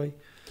here anyway.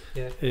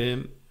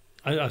 Yeah.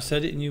 I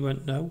said it and you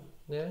went, no.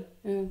 Yeah.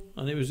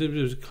 And it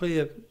was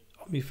clear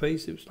on my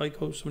face. It was like,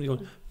 somebody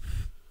going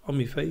on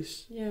my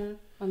face. Yeah.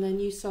 And then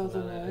you saw the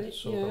light.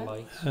 The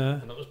light.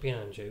 And that was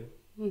behind you.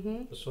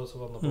 It was sort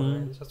of on the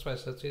blinds. That's why I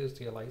said to you, is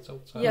the light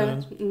outside? Yeah,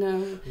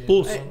 no.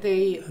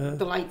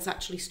 The lights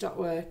actually stopped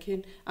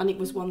working, and it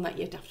was one that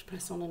you'd have to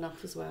press on and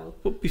off as well.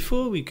 But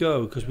before we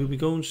go, because we'll be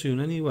going soon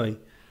anyway,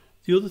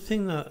 the other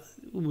thing that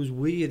was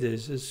weird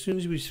is, as soon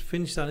as we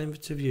finished that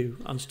interview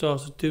and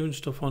started doing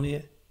stuff on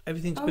here,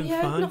 everything's been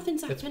fine.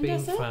 Nothing's happened,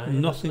 has it?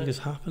 Fine, nothing has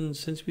happened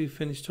since we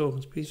finished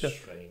talking to Peter.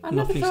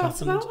 Nothing's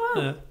happened. About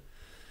that. Yeah.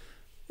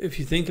 If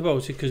you think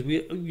about it, because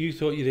you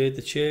thought you heard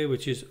the chair,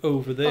 which is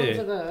over there.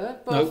 Over there.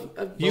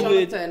 But you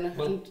heard.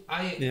 Well,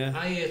 I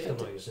heard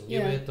the noise, and you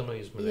heard the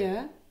noise, Marie.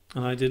 Yeah.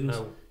 And I didn't.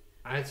 No,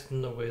 I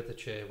didn't know where the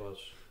chair was.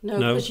 No,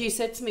 because you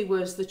said to me,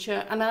 "Where's the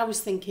chair?" And I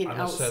was thinking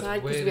and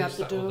outside because we had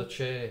the door. The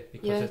chair,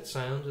 because it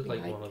sounded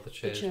like one of the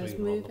chairs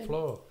moving on the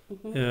floor.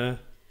 Yeah.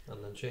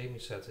 And then Jamie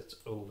said it's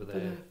over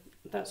there.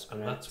 That's correct.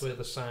 And that's where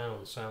the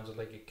sound sounded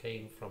like it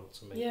came from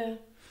to me. Yeah.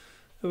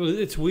 Well,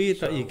 it's weird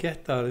that you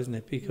get that, isn't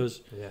it?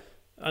 Because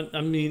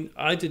I mean,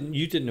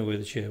 you didn't know where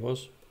the chair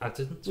was. I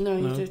didn't. No,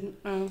 you didn't.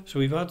 Oh. So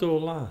we've had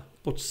all that,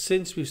 but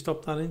since we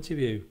stopped that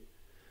interview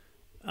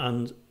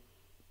and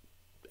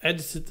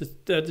edited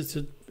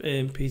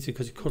Peter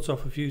because he cut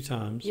off a few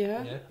times.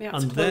 Yeah. We had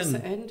and to close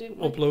then the end, didn't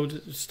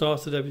we?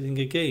 started everything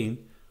again.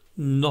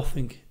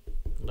 Nothing.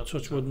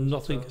 Touch wood,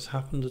 nothing has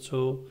happened at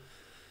all.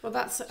 Well,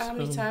 that's how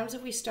many times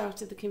have we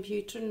started the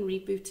computer and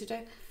rebooted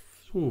it?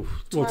 Well,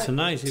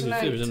 tonight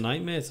it was a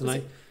nightmare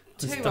tonight.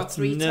 Two or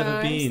three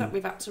times that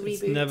we've had to reboot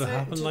it. It's never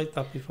happened like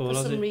that before, has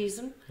it? For some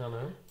reason. I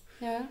know.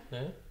 Yeah.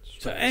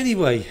 So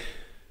anyway,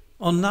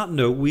 on that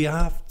note, we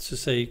have to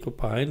say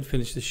goodbye and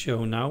finish the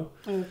show now.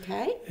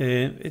 Okay.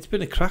 It's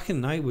been a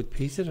cracking night with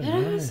Peter and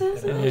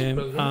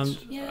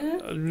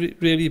I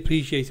really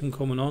appreciate him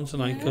coming on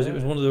tonight because it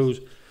was one of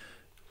those.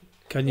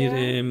 Can you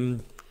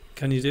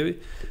do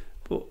it?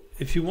 But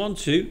if you want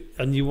to,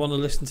 and you want to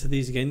listen to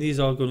these again, these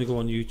are going to go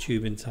on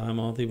YouTube in time,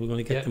 aren't they? We're going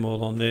to get them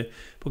all on there.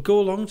 But go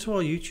along to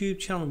our YouTube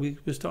channel.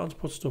 We're starting to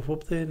put stuff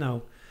up there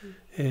now.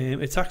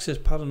 It's Access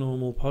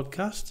Paranormal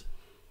Podcast.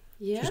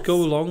 Yes. Just go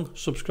along,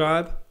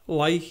 subscribe,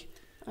 like,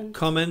 and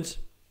comment,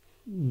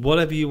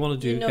 whatever you want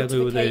to do. Get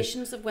over there.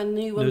 Notifications of when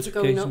new ones are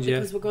going up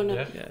because we're going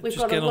to. We've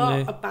got a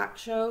lot of back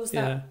shows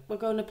that we're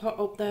going to put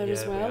up there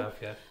as well.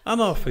 And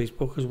our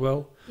Facebook as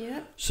well.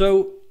 Yeah.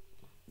 So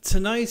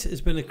tonight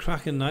has been a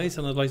cracking night,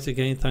 and I'd like to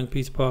again thank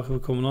Peter Parker for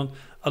coming on.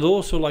 I'd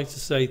also like to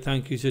say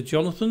thank you to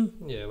Jonathan,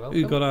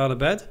 who got out of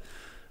bed.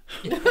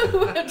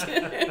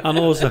 And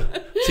also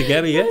to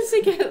Gary. Where does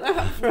he get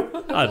that from?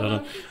 I don't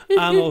know.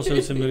 And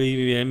also to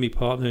Marie, my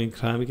partner in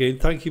crime again.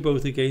 Thank you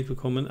both again for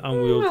coming,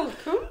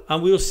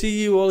 and we'll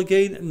see you all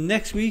again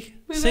next week.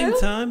 Same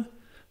time,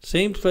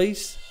 same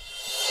place.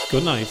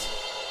 Good night.